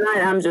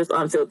 Tonight, I'm just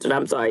unfiltered.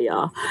 I'm sorry,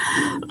 y'all.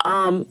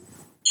 And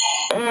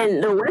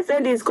the West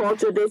Indies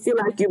culture, they feel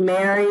like you're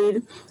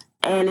married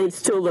and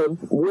it's till the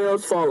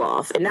wheels fall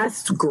off. And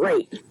that's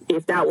great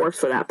if that works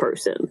for that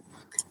person.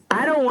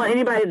 I don't want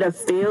anybody to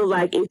feel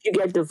like if you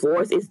get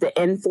divorced, it's the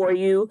end for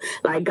you.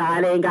 Like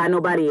God ain't got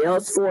nobody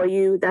else for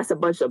you. That's a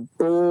bunch of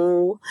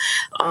bull.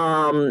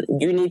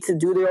 You need to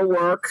do your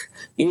work.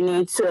 You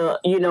need to,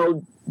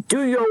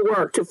 do your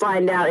work to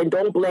find out, and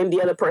don't blame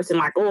the other person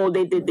like, oh,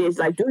 they did this.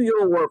 Like, do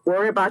your work.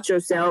 Worry about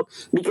yourself,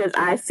 because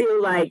I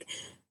feel like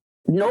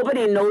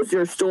nobody knows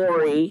your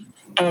story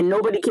and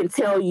nobody can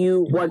tell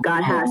you what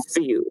God has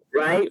for you,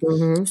 right?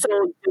 Mm-hmm.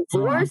 So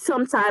divorce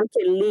sometimes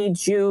can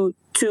lead you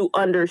to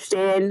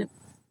understand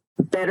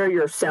better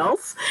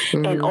yourself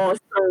and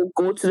also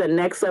go to the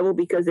next level,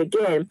 because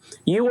again,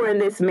 you were in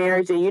this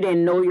marriage and you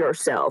didn't know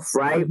yourself,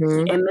 right?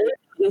 And maybe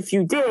if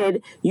you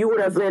did, you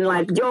would have been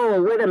like,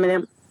 yo, wait a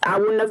minute, I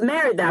wouldn't have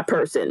married that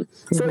person.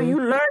 So you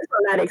learn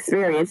from that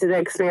experience, and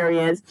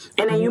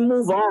then you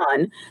move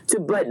on to.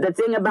 But the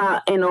thing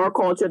about in our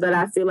culture that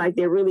I feel like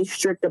they're really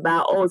strict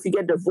about, oh, if you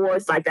get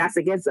divorced, like that's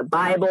against the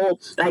Bible.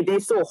 Like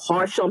they're so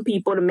harsh on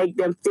people to make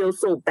them feel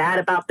so bad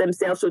about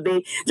themselves. So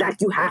they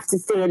like, you have to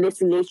stay in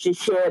this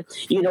relationship.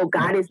 You know,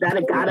 God is not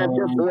a God of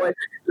divorce.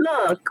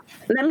 Look,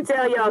 let me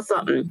tell y'all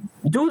something.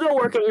 Do the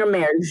work in your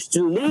marriage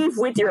to leave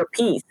with your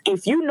peace.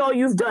 If you know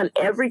you've done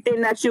everything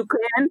that you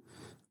can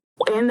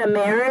in the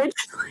marriage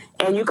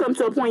and you come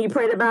to a point you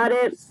prayed about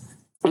it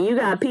and you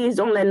got peace,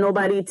 don't let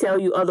nobody tell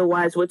you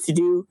otherwise what to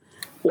do,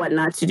 what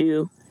not to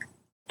do,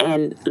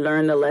 and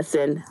learn the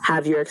lesson,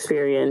 have your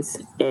experience,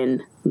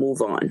 and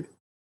move on.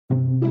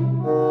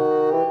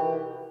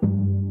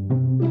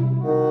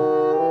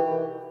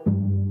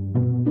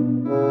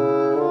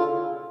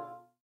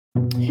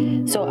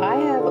 So I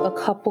have a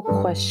couple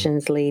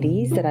questions,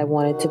 ladies, that I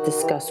wanted to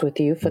discuss with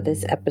you for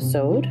this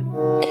episode.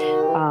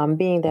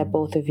 Being that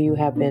both of you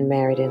have been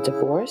married and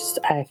divorced,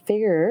 I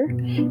figure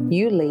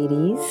you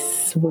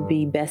ladies would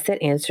be best at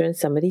answering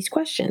some of these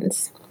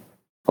questions.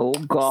 Oh,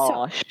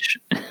 gosh.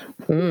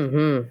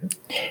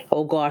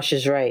 Oh, gosh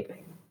is right.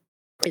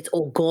 It's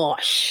oh,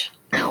 gosh.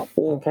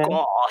 Okay.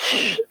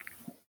 Gosh.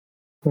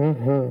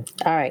 All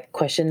right.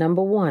 Question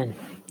number 1.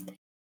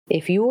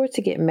 If you were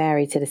to get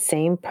married to the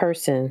same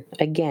person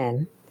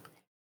again,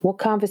 what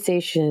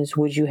conversations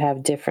would you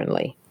have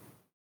differently?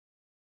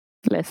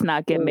 Let's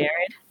not get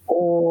married.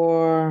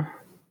 Or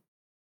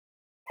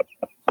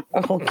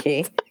what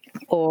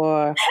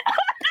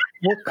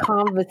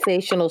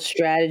conversational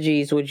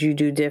strategies would you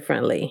do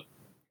differently?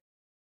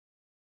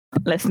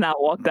 Let's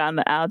not walk down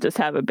the aisle, just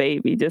have a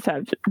baby. Just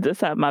have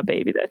my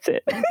baby. That's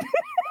it.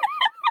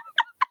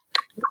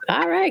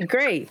 All right,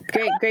 great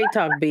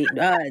talk, Beat.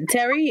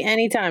 Terry,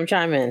 anytime,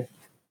 chime in.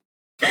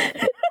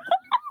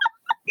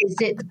 Is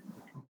it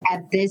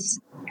at this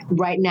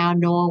right now,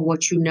 knowing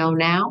what you know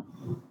now?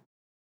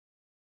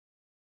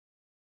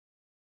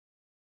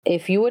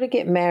 If you were to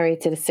get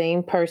married to the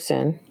same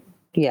person,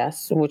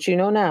 yes, what you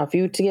know now, if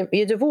you were to get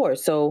you're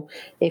divorced. So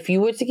if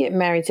you were to get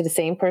married to the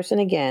same person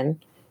again,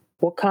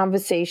 what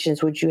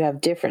conversations would you have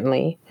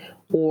differently,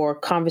 or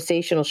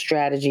conversational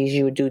strategies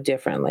you would do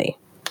differently?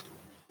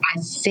 I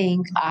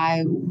think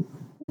I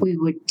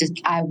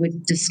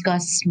would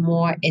discuss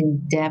more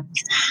in depth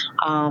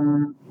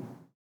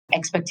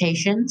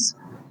expectations,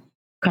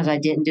 because I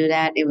didn't do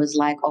that. It was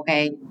like,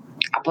 okay,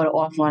 I put an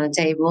offer on the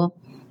table.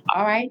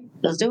 All right,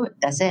 let's do it.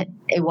 That's it.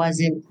 It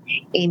wasn't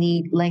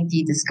any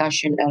lengthy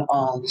discussion at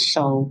all.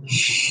 So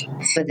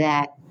for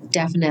that,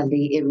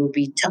 definitely it will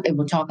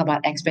talk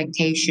about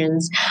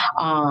expectations,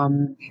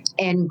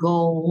 and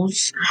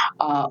goals.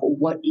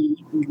 What do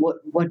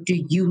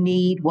you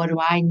need? What do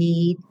I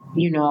need?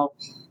 You know,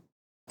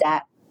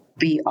 that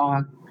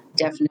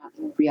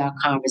definitely be our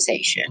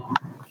conversation.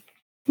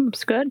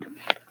 That's good.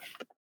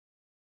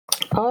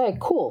 All right,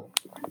 cool.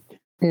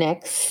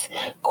 Next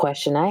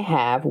question I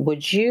have: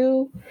 would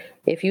you,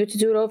 if you were to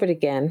do it over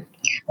again,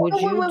 would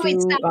you do? Wait!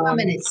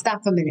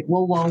 Stop a minute!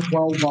 Whoa!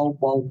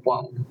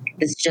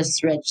 It's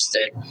just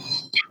registered.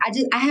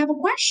 I have a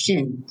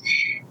question.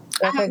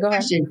 Okay, go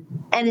ahead.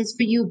 And it's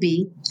for you,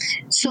 B.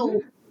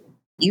 So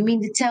you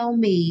mean to tell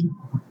me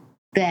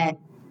that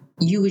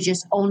you would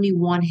just only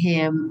want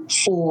him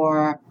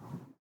for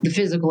the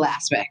physical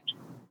aspect?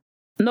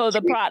 No,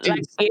 the problem,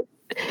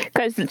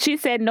 because she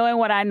said, knowing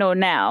what I know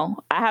now,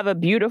 I have a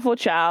beautiful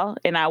child,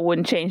 and I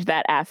wouldn't change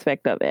that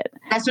aspect of it.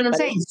 That's what I'm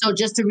saying. So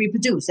just to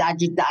reproduce, I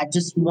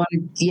just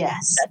wanted,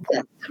 yes.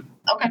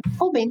 Okay,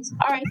 cool beans.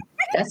 All right,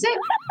 that's it.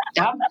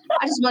 I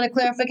just want a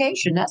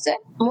clarification. That's it.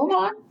 Move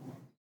on.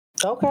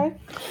 Okay.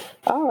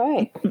 All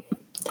right.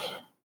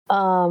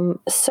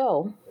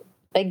 So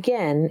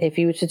again, if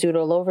you were to do it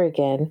all over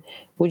again,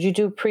 would you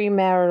do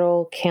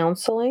premarital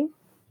counseling?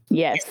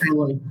 Yes. I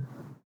would.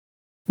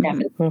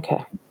 Definitely.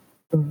 Okay.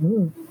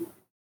 Mm-hmm.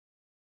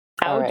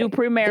 I would do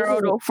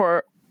premarital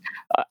for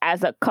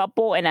as a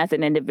couple and as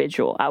an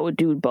individual. I would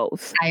do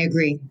both. I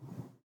agree.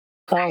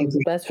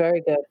 That's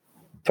very good.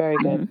 Very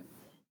good.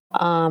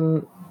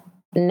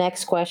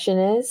 Next question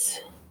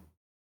is,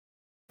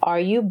 are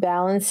you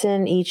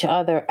balancing each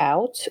other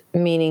out?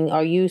 Meaning,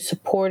 are you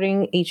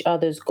supporting each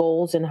other's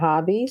goals and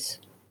hobbies?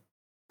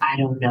 I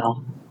don't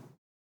know.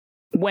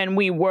 When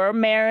we were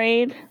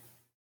married,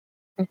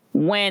 I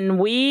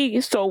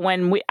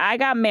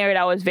got married,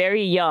 I was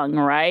very young,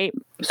 right?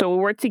 So we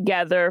were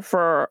together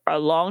for a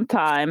long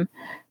time,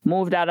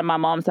 moved out of my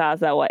mom's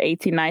house at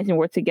 18, 19,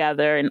 we're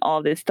together and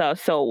all this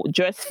stuff. So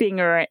just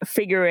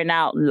figuring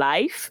out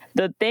life.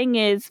 The thing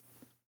is,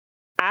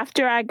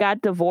 after I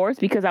got divorced,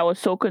 because I was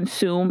so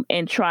consumed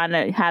in trying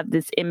to have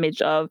this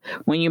image of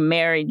when you're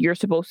married, you're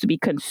supposed to be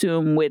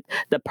consumed with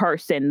the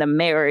person, the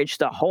marriage,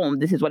 the home.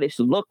 This is what it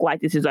should look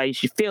like. This is what it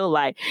should feel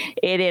like.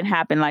 It didn't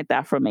happen like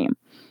that for me.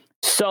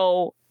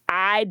 So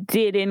I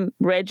didn't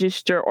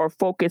register or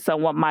focus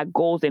on what my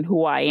goals and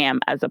who I am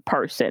as a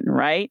person,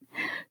 right?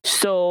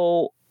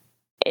 So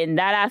in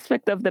that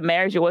aspect of the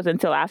marriage, it wasn't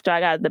until after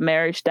I got the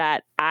marriage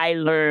that I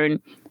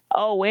learned,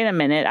 oh, wait a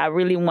minute, I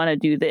really want to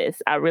do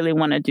this. I really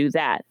want to do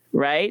that,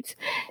 right?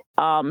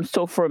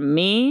 So for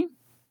me,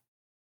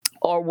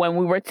 or when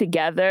we were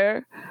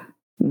together,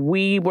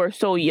 we were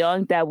so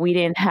young that we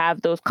didn't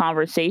have those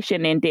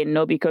conversations and didn't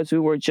know, because we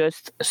were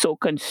just so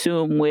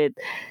consumed with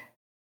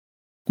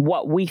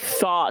what we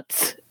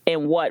thought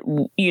and what,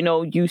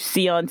 you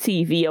see on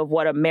TV of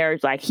what a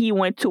marriage, like he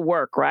went to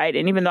work, right?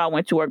 And even though I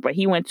went to work, but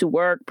he went to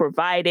work,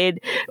 provided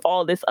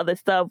all this other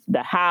stuff,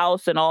 the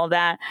house and all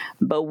that,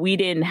 but we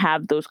didn't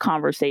have those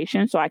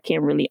conversations. So I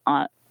can't really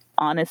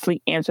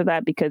honestly answer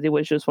that, because it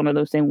was just one of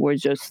those things we're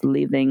just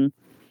living,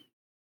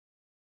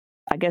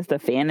 I guess, the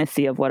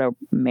fantasy of what a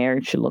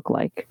marriage should look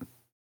like.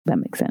 That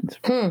makes sense.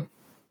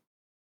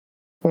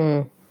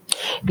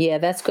 Yeah,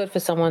 that's good for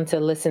someone to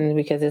listen,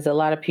 because there's a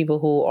lot of people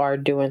who are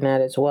doing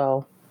that as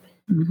well.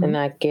 Mm-hmm. They're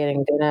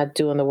not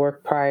doing the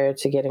work prior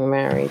to getting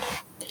married.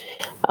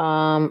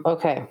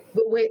 Okay.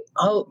 But wait,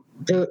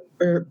 they're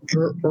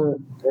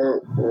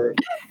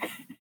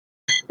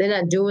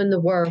not doing the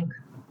work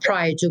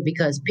prior to,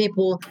 because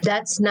people,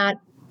 that's not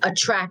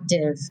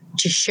attractive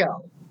to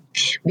show.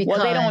 Because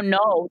Well, they don't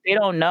know. They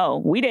don't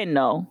know. We didn't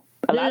know.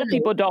 A lot of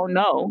people don't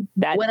know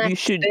that you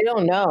should. They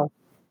don't know.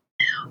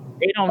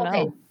 They don't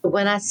know.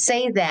 When I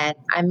say that,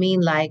 I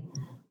mean like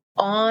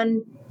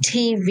on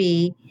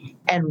TV,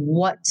 and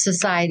what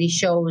society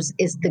shows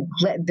is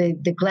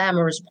the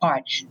glamorous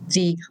part,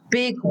 the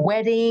big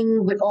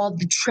wedding with all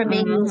the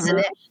trimmings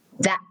and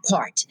that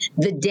part,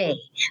 the day.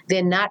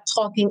 They're not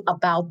talking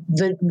about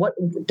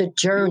the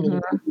journey,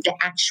 the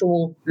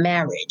actual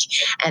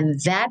marriage, and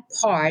that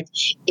part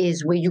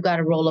is where you got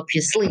to roll up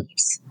your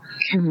sleeves.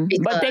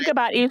 But think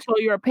about also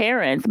your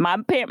parents.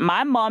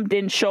 My mom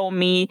didn't show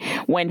me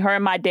when her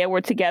and my dad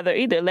were together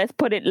either. Let's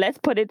put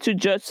it to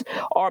just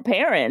our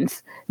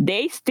parents.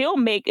 They still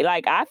make,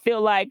 like, I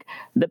feel like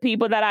the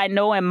people that I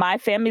know in my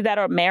family that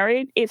are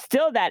married, it's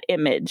still that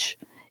image.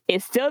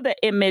 It's still the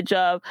image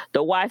of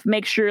the wife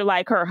makes sure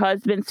like her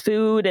husband's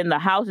food and the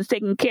house is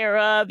taken care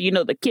of,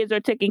 the kids are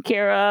taken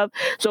care of.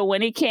 So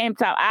when it came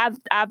to,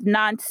 I've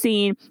not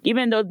seen,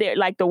 even though they're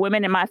like the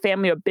women in my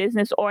family are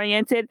business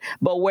oriented,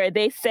 but where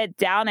they sit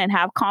down and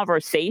have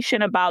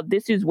conversation about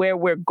this is where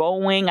we're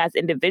going as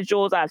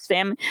individuals, as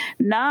family.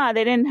 Nah,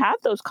 they didn't have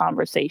those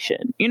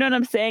conversations. You know what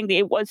I'm saying?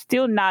 It was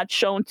still not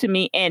shown to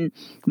me in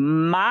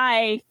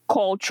my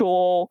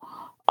cultural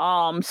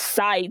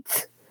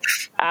site.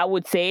 I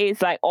would say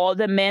it's like all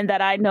the men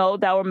that I know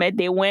that were met,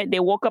 they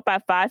woke up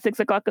at 5,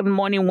 6 o'clock in the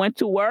morning, went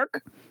to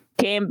work,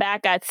 came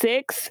back at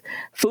 6,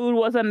 food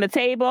was on the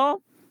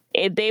table.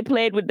 If they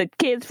played with the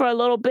kids for a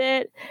little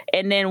bit,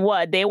 and then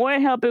what? They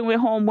weren't helping with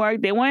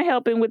homework. They weren't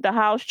helping with the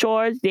house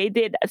chores. They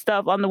did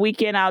stuff on the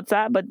weekend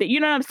outside, but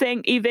you know what I'm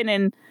saying? Even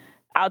in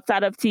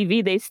outside of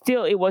TV,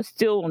 it was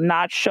still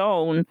not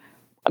shown.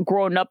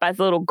 Growing up as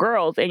little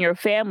girls in your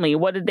family,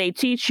 what did they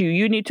teach you?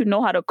 You need to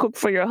know how to cook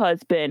for your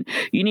husband.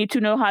 You need to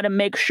know how to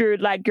make sure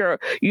like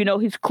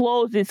his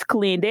clothes is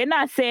clean. They're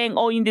not saying,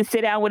 oh, you need to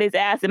sit down with his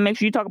ass and make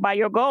sure you talk about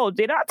your goals.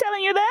 They're not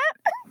telling you that.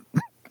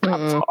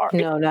 I'm sorry.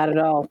 No, not at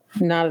all.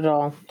 Not at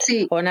all.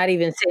 See, or not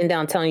even sitting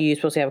down telling you're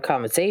supposed to have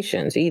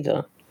conversations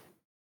either.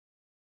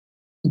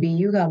 B,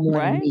 you got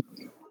more than me.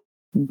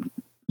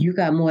 You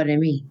got more than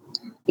me.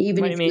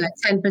 Even if you got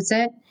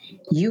 10%,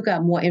 you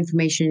got more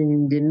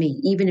information than me.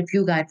 Even if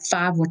you got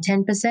 5 or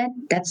 10%,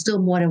 that's still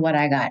more than what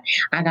I got.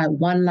 I got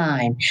one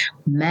line.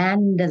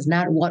 Man does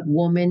not want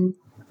woman,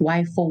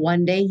 wife for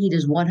one day. He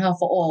does want her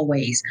for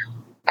always.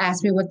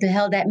 Ask me what the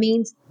hell that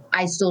means.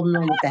 I still don't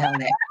know what the hell that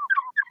means.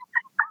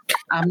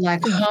 I'm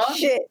like, huh?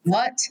 Shit.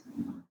 What?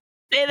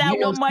 Say that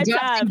one more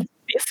time.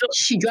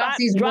 She drops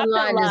these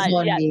one-liners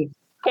on me.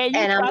 Can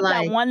you drop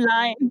that one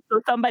line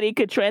so somebody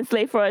could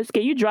translate for us?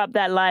 Can you drop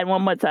that line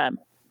one more time?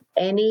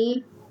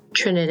 Any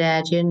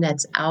Trinidadian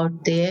that's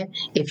out there,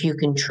 if you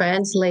can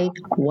translate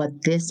what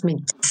this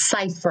means,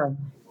 decipher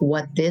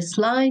what this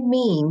line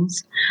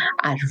means,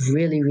 I'd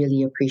really,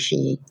 really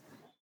appreciate.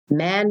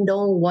 Man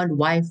don't want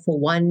wife for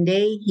one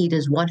day, he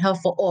does want her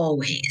for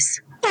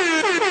always.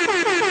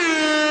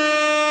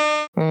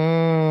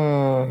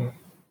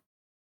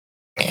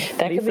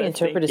 That could be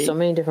interpreted so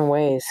many different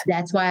ways.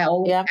 That's why I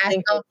always ask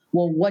her,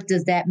 well, what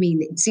does that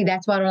mean? See,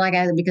 that's why I don't like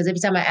asking, because every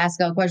time I ask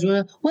her a question,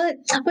 it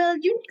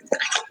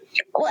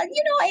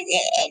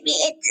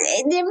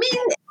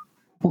means,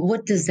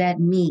 what does that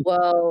mean?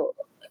 Well,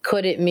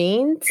 could it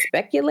mean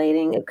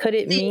speculating? Could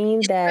it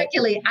mean that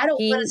speculate? I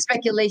don't want a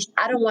speculation.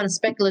 I don't want a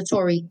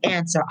speculatory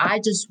answer. I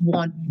just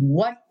want,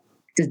 what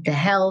the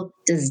hell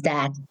does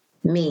that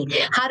mean?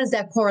 How does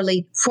that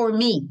correlate for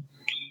me?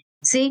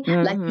 See,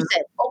 like you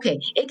said, okay,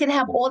 it can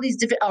have all these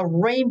different, a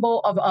rainbow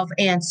of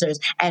answers.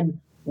 And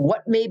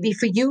what may be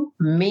for you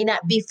may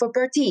not be for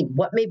Bertine.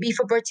 What may be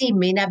for Bertine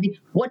may not be.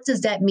 What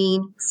does that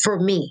mean for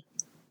me?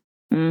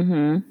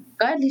 Go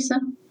ahead, Lisa.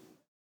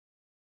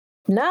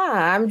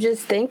 Nah, I'm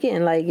just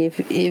thinking, like,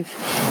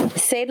 if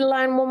say the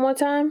line one more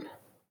time.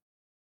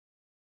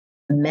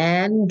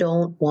 Man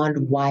don't want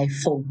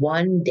wife for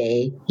one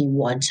day, he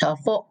wants her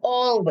for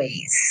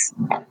always.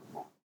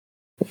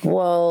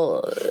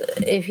 Well,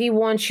 if he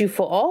wants you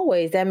for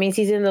always, that means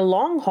he's in the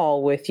long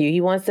haul with you.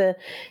 He wants to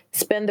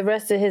spend the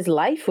rest of his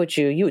life with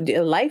you. You,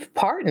 a life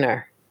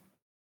partner.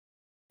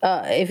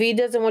 If he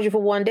doesn't want you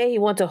for one day, he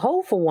wants a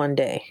hoe for one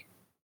day.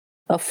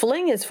 A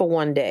fling is for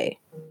one day.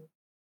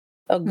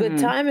 A good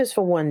time is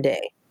for one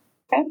day.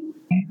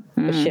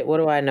 But shit, what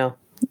do I know?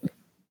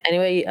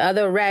 Anyway,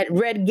 other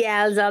red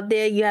gals out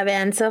there, you have an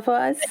answer for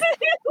us?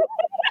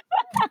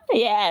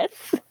 Yes.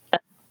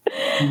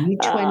 You're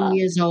 20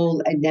 years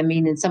old,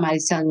 and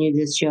somebody's telling you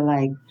this, you're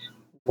like,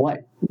 what?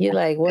 You're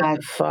like, what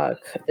the fuck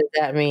does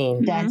that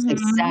mean? That's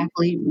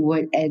exactly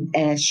what, and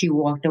as she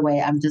walked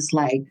away, I'm just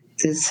like,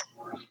 this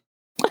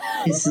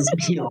is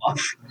me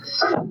off.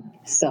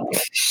 So,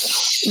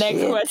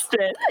 next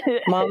question.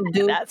 Mom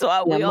Duke, that's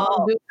why we all.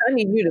 Mom Duke, I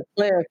need you to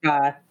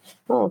clarify. I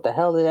don't know what the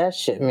hell that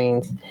shit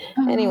means.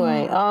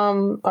 Anyway,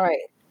 all right.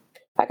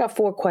 I got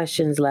 4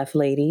 questions left,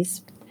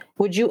 ladies.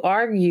 Would you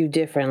argue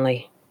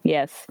differently?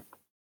 Yes.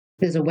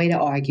 There's a way to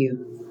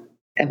argue,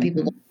 and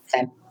people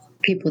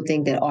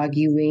think that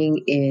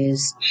arguing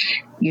is,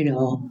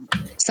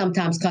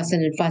 sometimes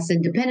cussing and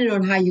fussing, depending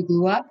on how you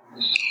grew up.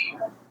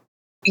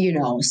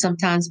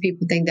 Sometimes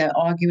people think that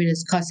arguing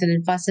is cussing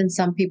and fussing.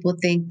 Some people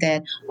think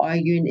that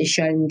arguing is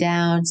shutting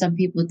down. Some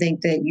people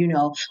think that,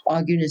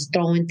 arguing is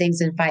throwing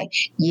things and fight.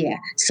 Yeah.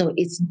 So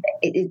it's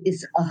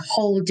a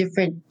whole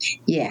different,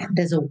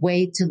 there's a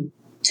way to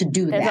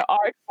do that. There's an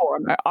art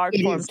form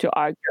to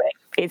arguing.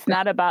 It's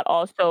not about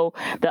also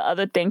the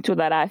other thing too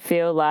that I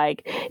feel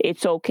like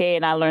it's okay.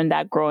 And I learned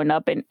that growing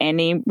up in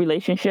any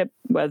relationship,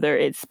 whether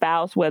it's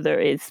spouse, whether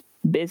it's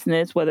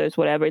business, whether it's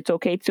whatever, it's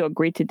okay to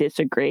agree to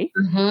disagree.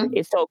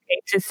 It's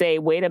okay to say,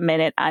 wait a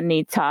minute, I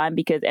need time,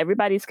 because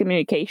everybody's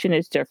communication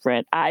is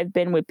different. I've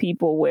been with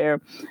people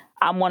where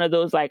I'm one of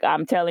those, like,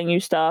 I'm telling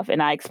you stuff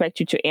and I expect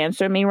you to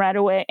answer me right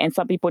away. And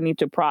some people need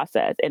to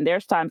process. And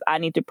there's times I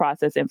need to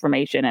process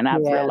information. And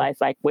I've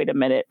realized, like, wait a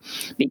minute,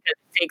 because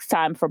it takes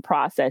time for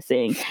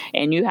processing.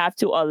 And you have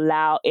to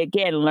allow,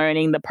 again,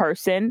 learning the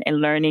person and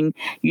learning,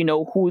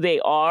 who they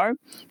are.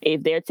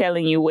 If they're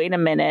telling you, wait a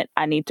minute,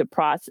 I need to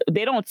process.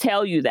 They don't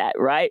tell you that,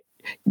 right?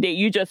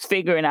 You just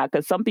figuring out,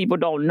 because some people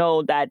don't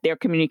know that their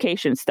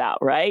communication style,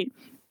 right?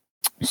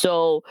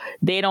 So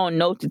they don't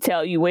know to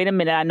tell you, wait a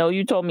minute, I know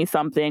you told me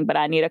something, but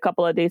I need a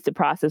couple of days to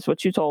process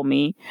what you told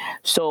me.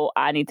 So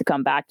I need to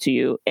come back to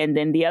you. And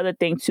then the other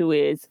thing too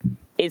is,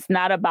 it's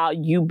not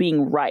about you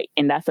being right.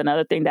 And that's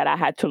another thing that I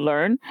had to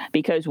learn,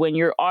 because when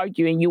you're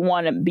arguing, you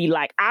want to be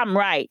like, I'm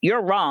right,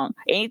 you're wrong.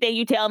 Anything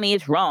you tell me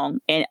is wrong.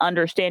 And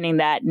understanding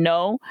that,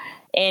 no.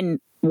 And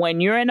when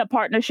you're in a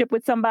partnership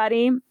with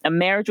somebody, a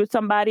marriage with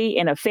somebody,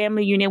 and a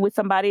family union with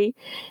somebody,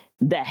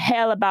 the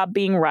hell about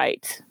being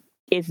right.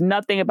 It's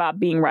nothing about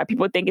being right.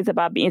 People think it's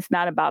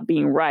not about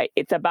being right.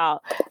 It's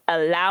about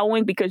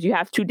allowing, because you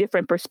have 2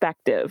 different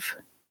perspectives,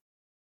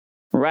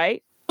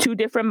 right? 2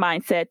 different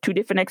mindset, 2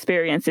 different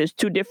experiences,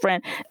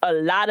 a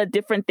lot of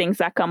different things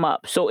that come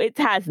up. So it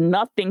has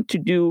nothing to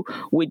do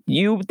with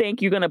you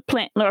think you're going to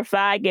plant your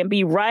flag and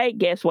be right.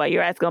 Guess what?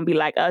 Your ass going to be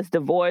like us,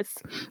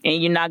 divorced,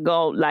 and you're not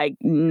going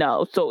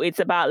no. So it's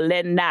about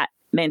letting that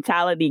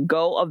mentality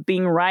go of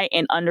being right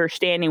and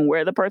understanding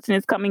where the person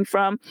is coming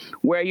from,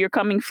 where you're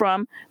coming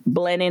from,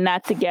 blending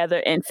that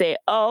together and say,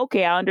 oh,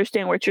 okay, I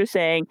understand what you're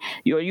saying.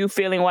 Are you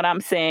feeling what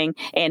I'm saying?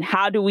 And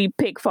how do we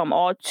pick from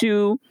all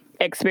 2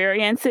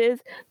 experiences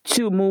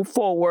to move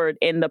forward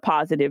in the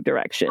positive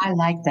direction? I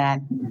like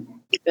that.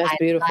 That's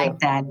beautiful. I like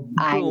that.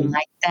 I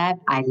like that.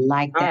 I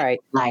like that. All right.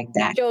 I like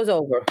that. Show's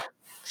over.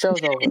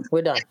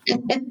 We're done.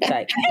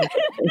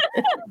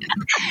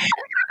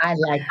 I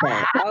like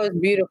that. That was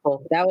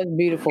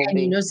beautiful. And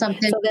you know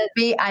something, so that,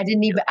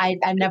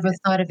 I never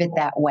thought of it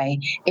that way.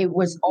 It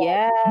was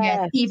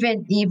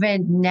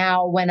even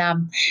now when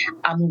I'm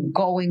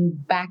going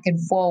back and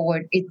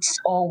forward, it's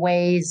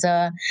always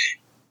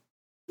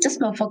this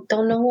motherfucker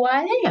don't know who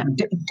I am.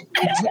 The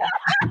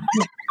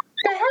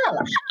hell?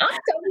 I'm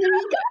telling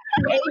you,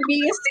 A,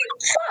 B, and C.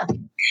 Fuck.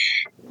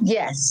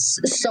 Yes.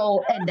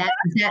 So, and that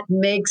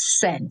makes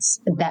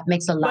sense. That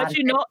makes a lot of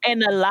sense. But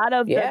in a lot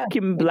of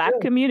the Black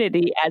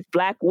community, as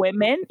Black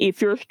women, if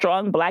you're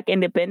strong, Black,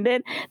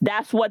 independent,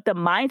 that's what the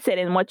mindset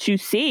and what you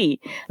see.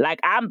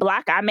 Like, I'm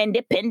Black, I'm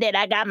independent,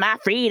 I got my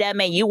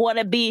freedom, and you want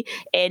to be,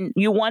 and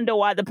you wonder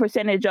why the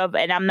percentage of,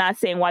 and I'm not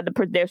saying why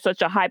there's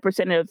such a high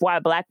percentage of why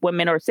Black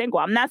women are single.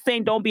 I'm not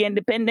saying don't be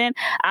independent.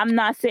 I'm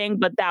not saying,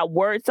 but that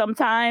word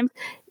sometimes,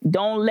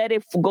 don't let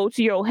it go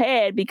to your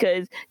head,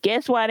 because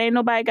guess what? Ain't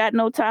nobody got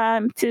no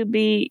time to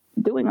be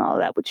doing all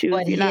that with you.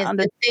 But here's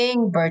the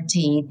thing,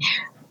 Bertine.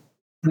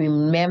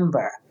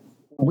 Remember,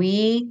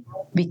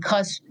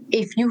 because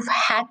if you've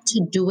had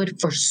to do it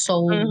for so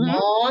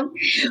long,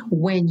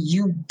 when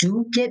you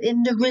do get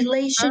in the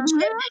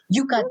relationship,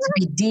 you got to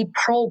be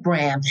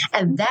deprogrammed.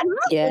 And that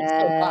takes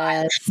a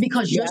while Yes.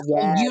 because you're so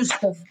Yes. used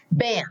to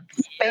bam,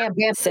 bam,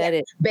 bam, Said bam,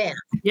 it. bam.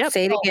 Yep.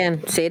 Say it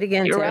again. Say it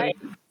again, You're Terry. right.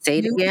 Say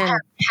it You again.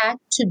 have had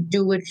to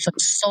do it for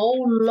so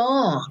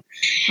long,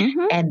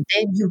 and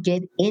then you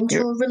get into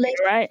a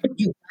relationship, Right.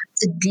 you have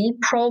to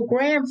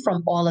deprogram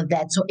from all of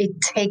that. So it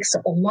takes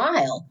a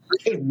while.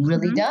 It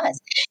really does.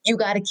 You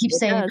got to keep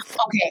saying, does.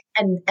 okay,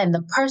 and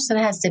the person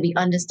has to be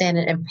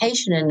understanding and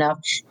patient enough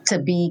to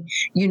be,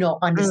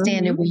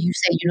 understanding when you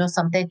say,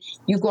 something,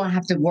 you're gonna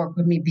have to work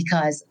with me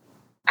because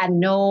I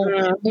know,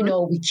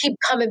 we keep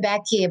coming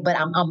back here, but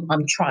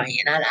I'm trying.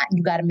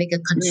 You got to make a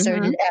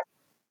concerted effort.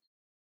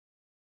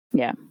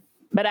 Yeah.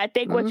 But I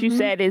think what you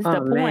said is the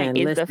Oh, point, man,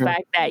 is the listen.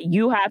 fact that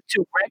you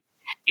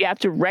have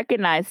to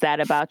recognize that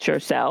about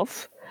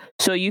yourself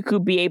so you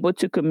could be able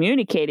to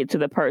communicate it to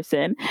the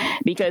person,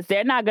 because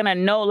they're not going to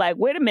know, like,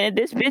 wait a minute,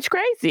 this bitch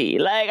crazy.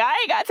 Like, I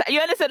ain't got time. You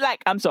understand?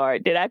 Like, I'm sorry.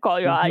 Did I call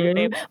you out your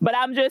name? But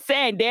I'm just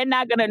saying, they're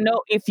not going to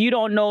know if you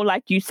don't know,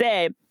 like you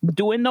said,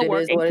 doing the It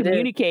work is and what it is.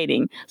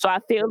 communicating. So I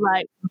feel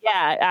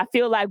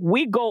like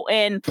we go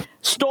in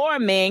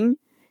storming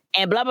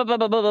and blah, blah, blah,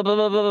 blah, blah, blah,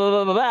 blah, blah,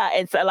 blah, blah, blah.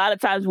 And so a lot of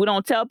times we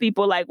don't tell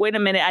people, like, wait a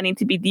minute, I need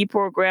to be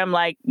deprogrammed.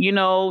 Like,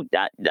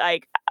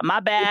 like, my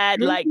bad.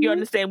 Like, you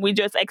understand? We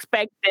just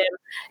expect them,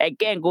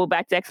 again, go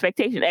back to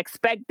expectation.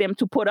 Expect them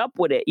to put up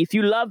with it. If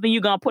you love me,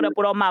 you're going to put up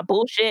with all my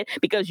bullshit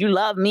because you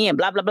love me and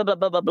blah, blah, blah, blah,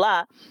 blah, blah,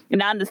 blah. And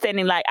not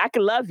understanding, like, I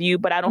can love you,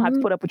 but I don't have to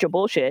put up with your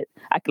bullshit.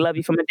 I can love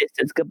you from a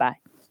distance. Goodbye.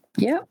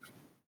 Yep.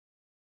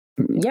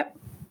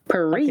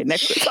 Preach. Okay,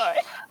 next one. Sorry.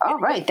 All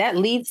right, that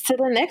leads to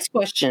the next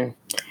question.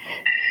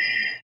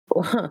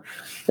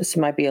 This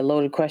might be a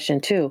loaded question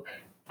too.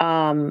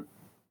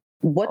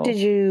 What did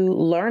you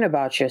learn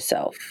about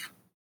yourself?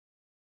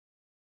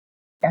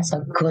 That's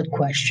a good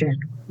question.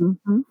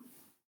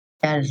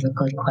 That is a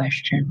good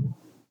question.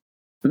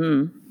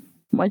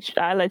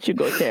 I let you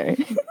go, Terry.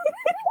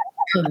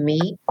 For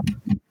me,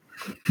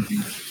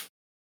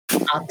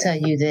 I'll tell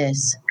you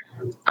this.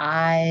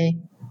 I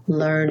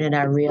learned and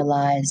I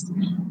realized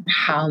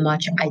how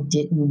much I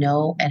didn't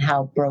know and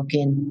how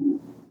broken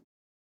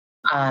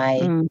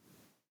I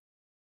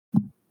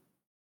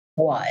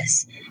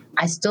was.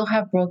 I still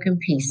have broken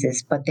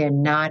pieces, but they're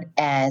not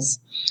as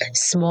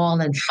small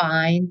and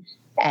fine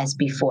as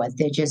before.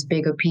 They're just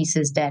bigger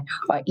pieces that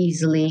are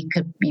easily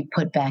could be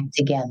put back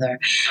together.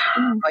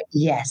 But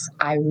yes,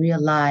 I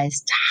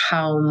realized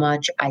how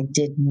much I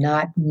did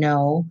not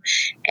know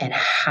and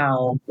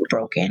how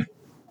broken.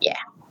 Yeah.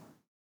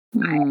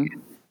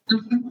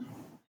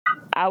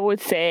 I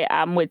would say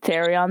I'm with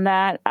Terry on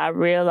that. I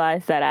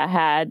realized that I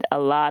had a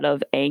lot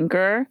of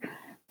anger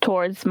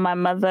towards my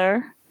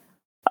mother,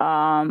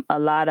 a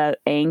lot of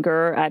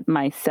anger at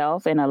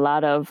myself, and a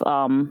lot of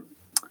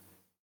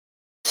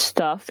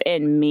stuff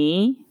in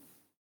me.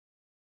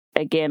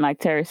 Again, like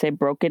Terry said,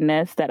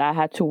 brokenness that I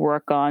had to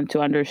work on to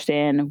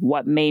understand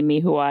what made me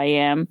who I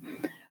am.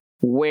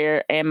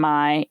 Where am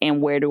I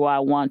and where do I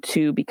want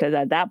to? Because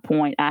at that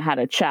point I had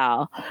a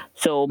child.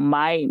 So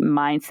my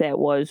mindset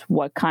was,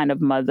 what kind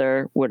of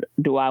mother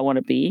do I want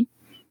to be?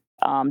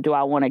 Do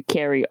I want to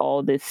carry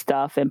all this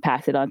stuff and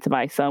pass it on to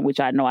my son,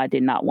 which I know I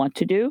did not want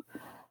to do?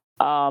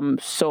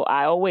 So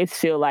I always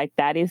feel like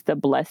that is the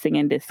blessing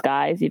in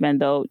disguise, even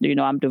though,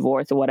 I'm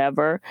divorced or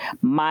whatever.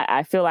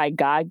 I feel like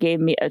God gave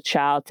me a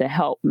child to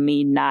help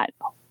me not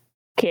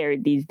carry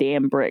these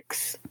damn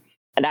bricks.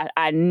 And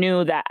I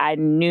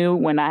knew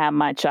when I had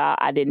my child,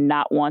 I did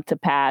not want to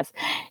pass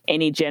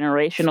any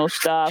generational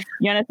stuff.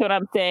 You understand what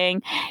I'm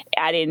saying?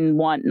 I didn't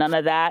want none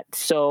of that.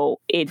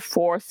 So it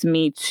forced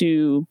me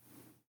to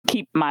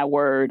keep my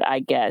word,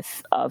 I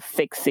guess, of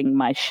fixing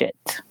my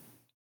shit.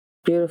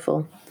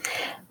 Beautiful.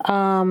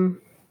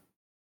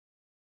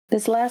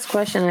 This last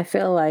question, I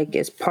feel like,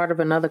 is part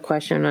of another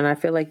question, and I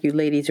feel like you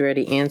ladies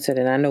already answered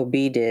it. I know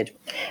B did.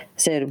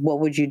 Said, what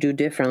would you do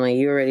differently?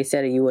 You already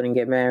said it. You wouldn't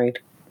get married.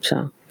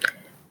 So,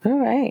 all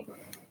right.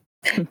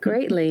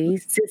 Great,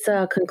 ladies. This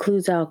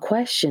concludes our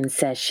question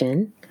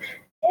session.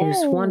 It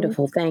was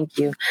wonderful. Thank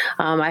you.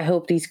 I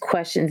hope these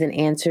questions and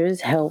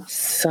answers help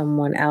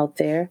someone out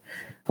there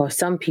or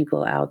some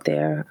people out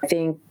there. I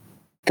think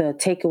the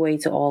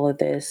takeaway to all of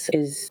this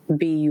is,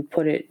 B, you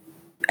put it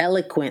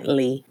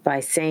eloquently by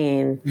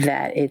saying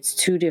that it's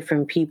two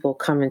different people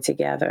coming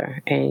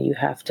together and you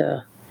have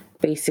to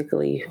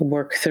basically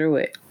work through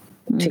it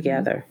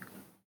together.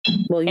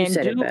 Well, you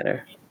said it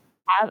better.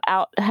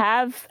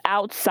 Have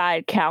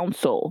outside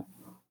counsel.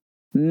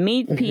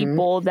 Meet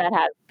people that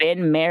have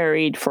been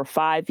married for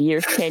 5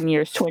 years, 10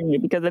 years, 20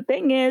 years. Because the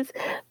thing is,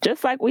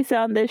 just like we said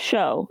on this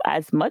show,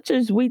 as much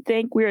as we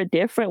think we're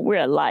different,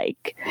 we're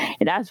alike.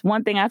 And that's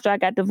one thing. After I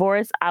got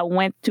divorced, I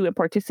went to and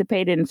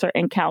participated in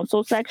certain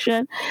counsel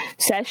sessions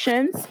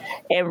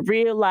and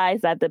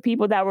realized that the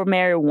people that were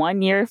married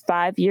 1 year,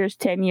 5 years,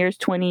 10 years,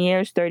 20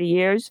 years, 30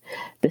 years,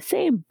 the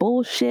same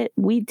bullshit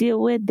we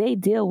deal with, they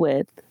deal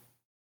with.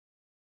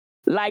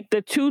 like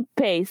the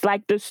toothpaste,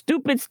 like the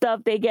stupid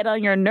stuff they get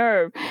on your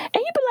nerve. And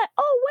you be like,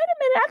 oh, wait a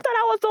minute, I thought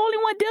I was the only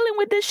one dealing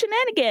with this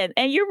shenanigan.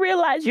 And you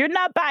realize you're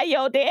not by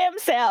your damn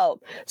self.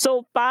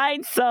 So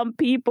find some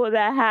people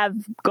that have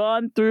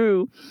gone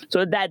through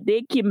so that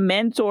they can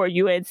mentor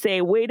you and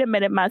say, wait a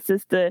minute, my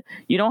sister,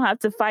 you don't have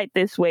to fight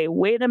this way.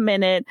 Wait a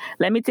minute,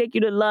 let me take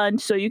you to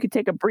lunch so you can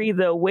take a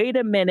breather. Wait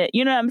a minute.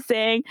 You know what I'm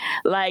saying?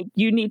 Like,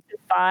 you need to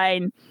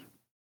find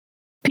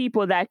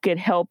people that could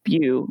help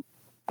you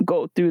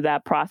go through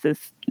that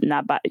process.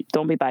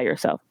 Don't be by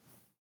yourself.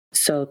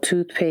 So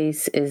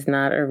toothpaste is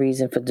not a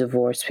reason for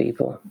divorce,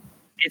 people.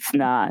 It's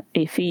not.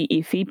 If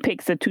he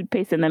picks a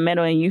toothpaste in the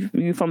middle and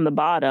you from the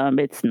bottom,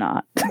 it's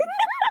not.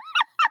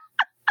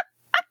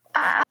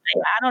 I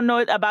don't know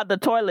about the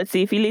toilet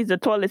seat. If he leaves the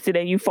toilet seat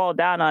and you fall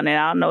down on it,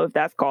 I don't know if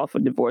that's called for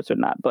divorce or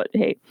not. But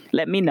hey,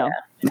 let me know.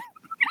 Yeah.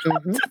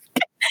 Mm-hmm.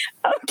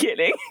 I'm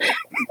kidding.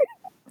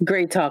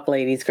 Great talk,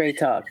 ladies. Great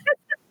talk.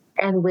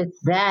 And with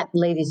that,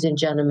 ladies and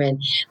gentlemen,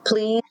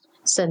 please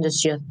send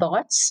us your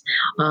thoughts.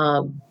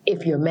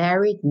 If you're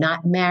married,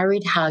 not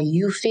married, how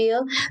you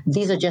feel.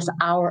 These are just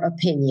our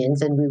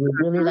opinions, and we would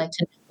really like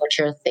to know what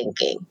you're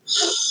thinking.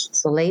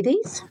 So,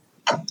 ladies,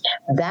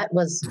 that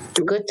was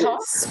good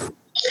talk,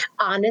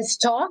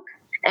 honest talk,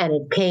 and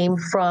it came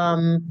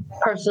from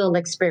personal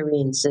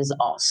experiences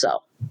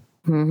also.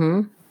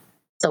 Mm-hmm.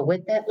 So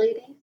with that,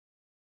 ladies,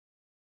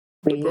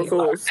 we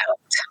are out.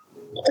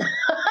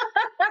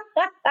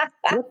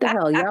 What the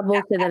hell? Y'all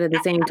both said that at the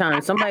same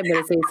time. Somebody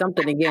better say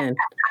something again.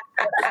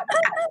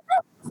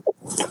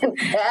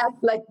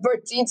 Like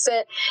Bertine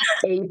said,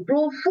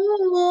 April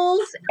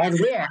Fools, and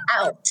we're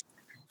out.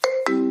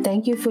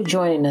 Thank you for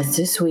joining us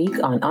this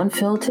week on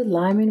Unfiltered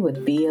Lyman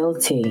with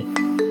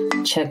BLT.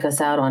 Check us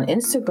out on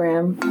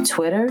Instagram,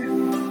 Twitter,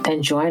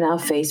 and join our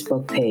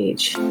Facebook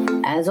page.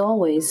 As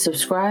always,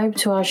 subscribe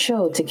to our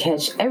show to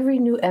catch every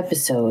new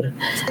episode.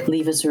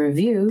 Leave us a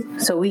review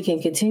so we can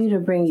continue to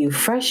bring you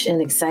fresh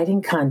and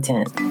exciting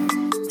content.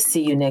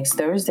 See you next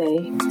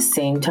Thursday,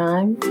 same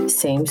time,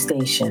 same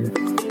station.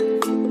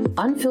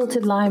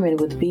 Unfiltered Lyman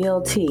with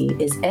BLT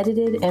is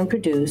edited and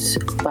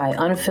produced by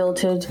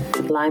Unfiltered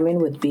Lyman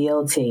with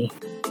BLT.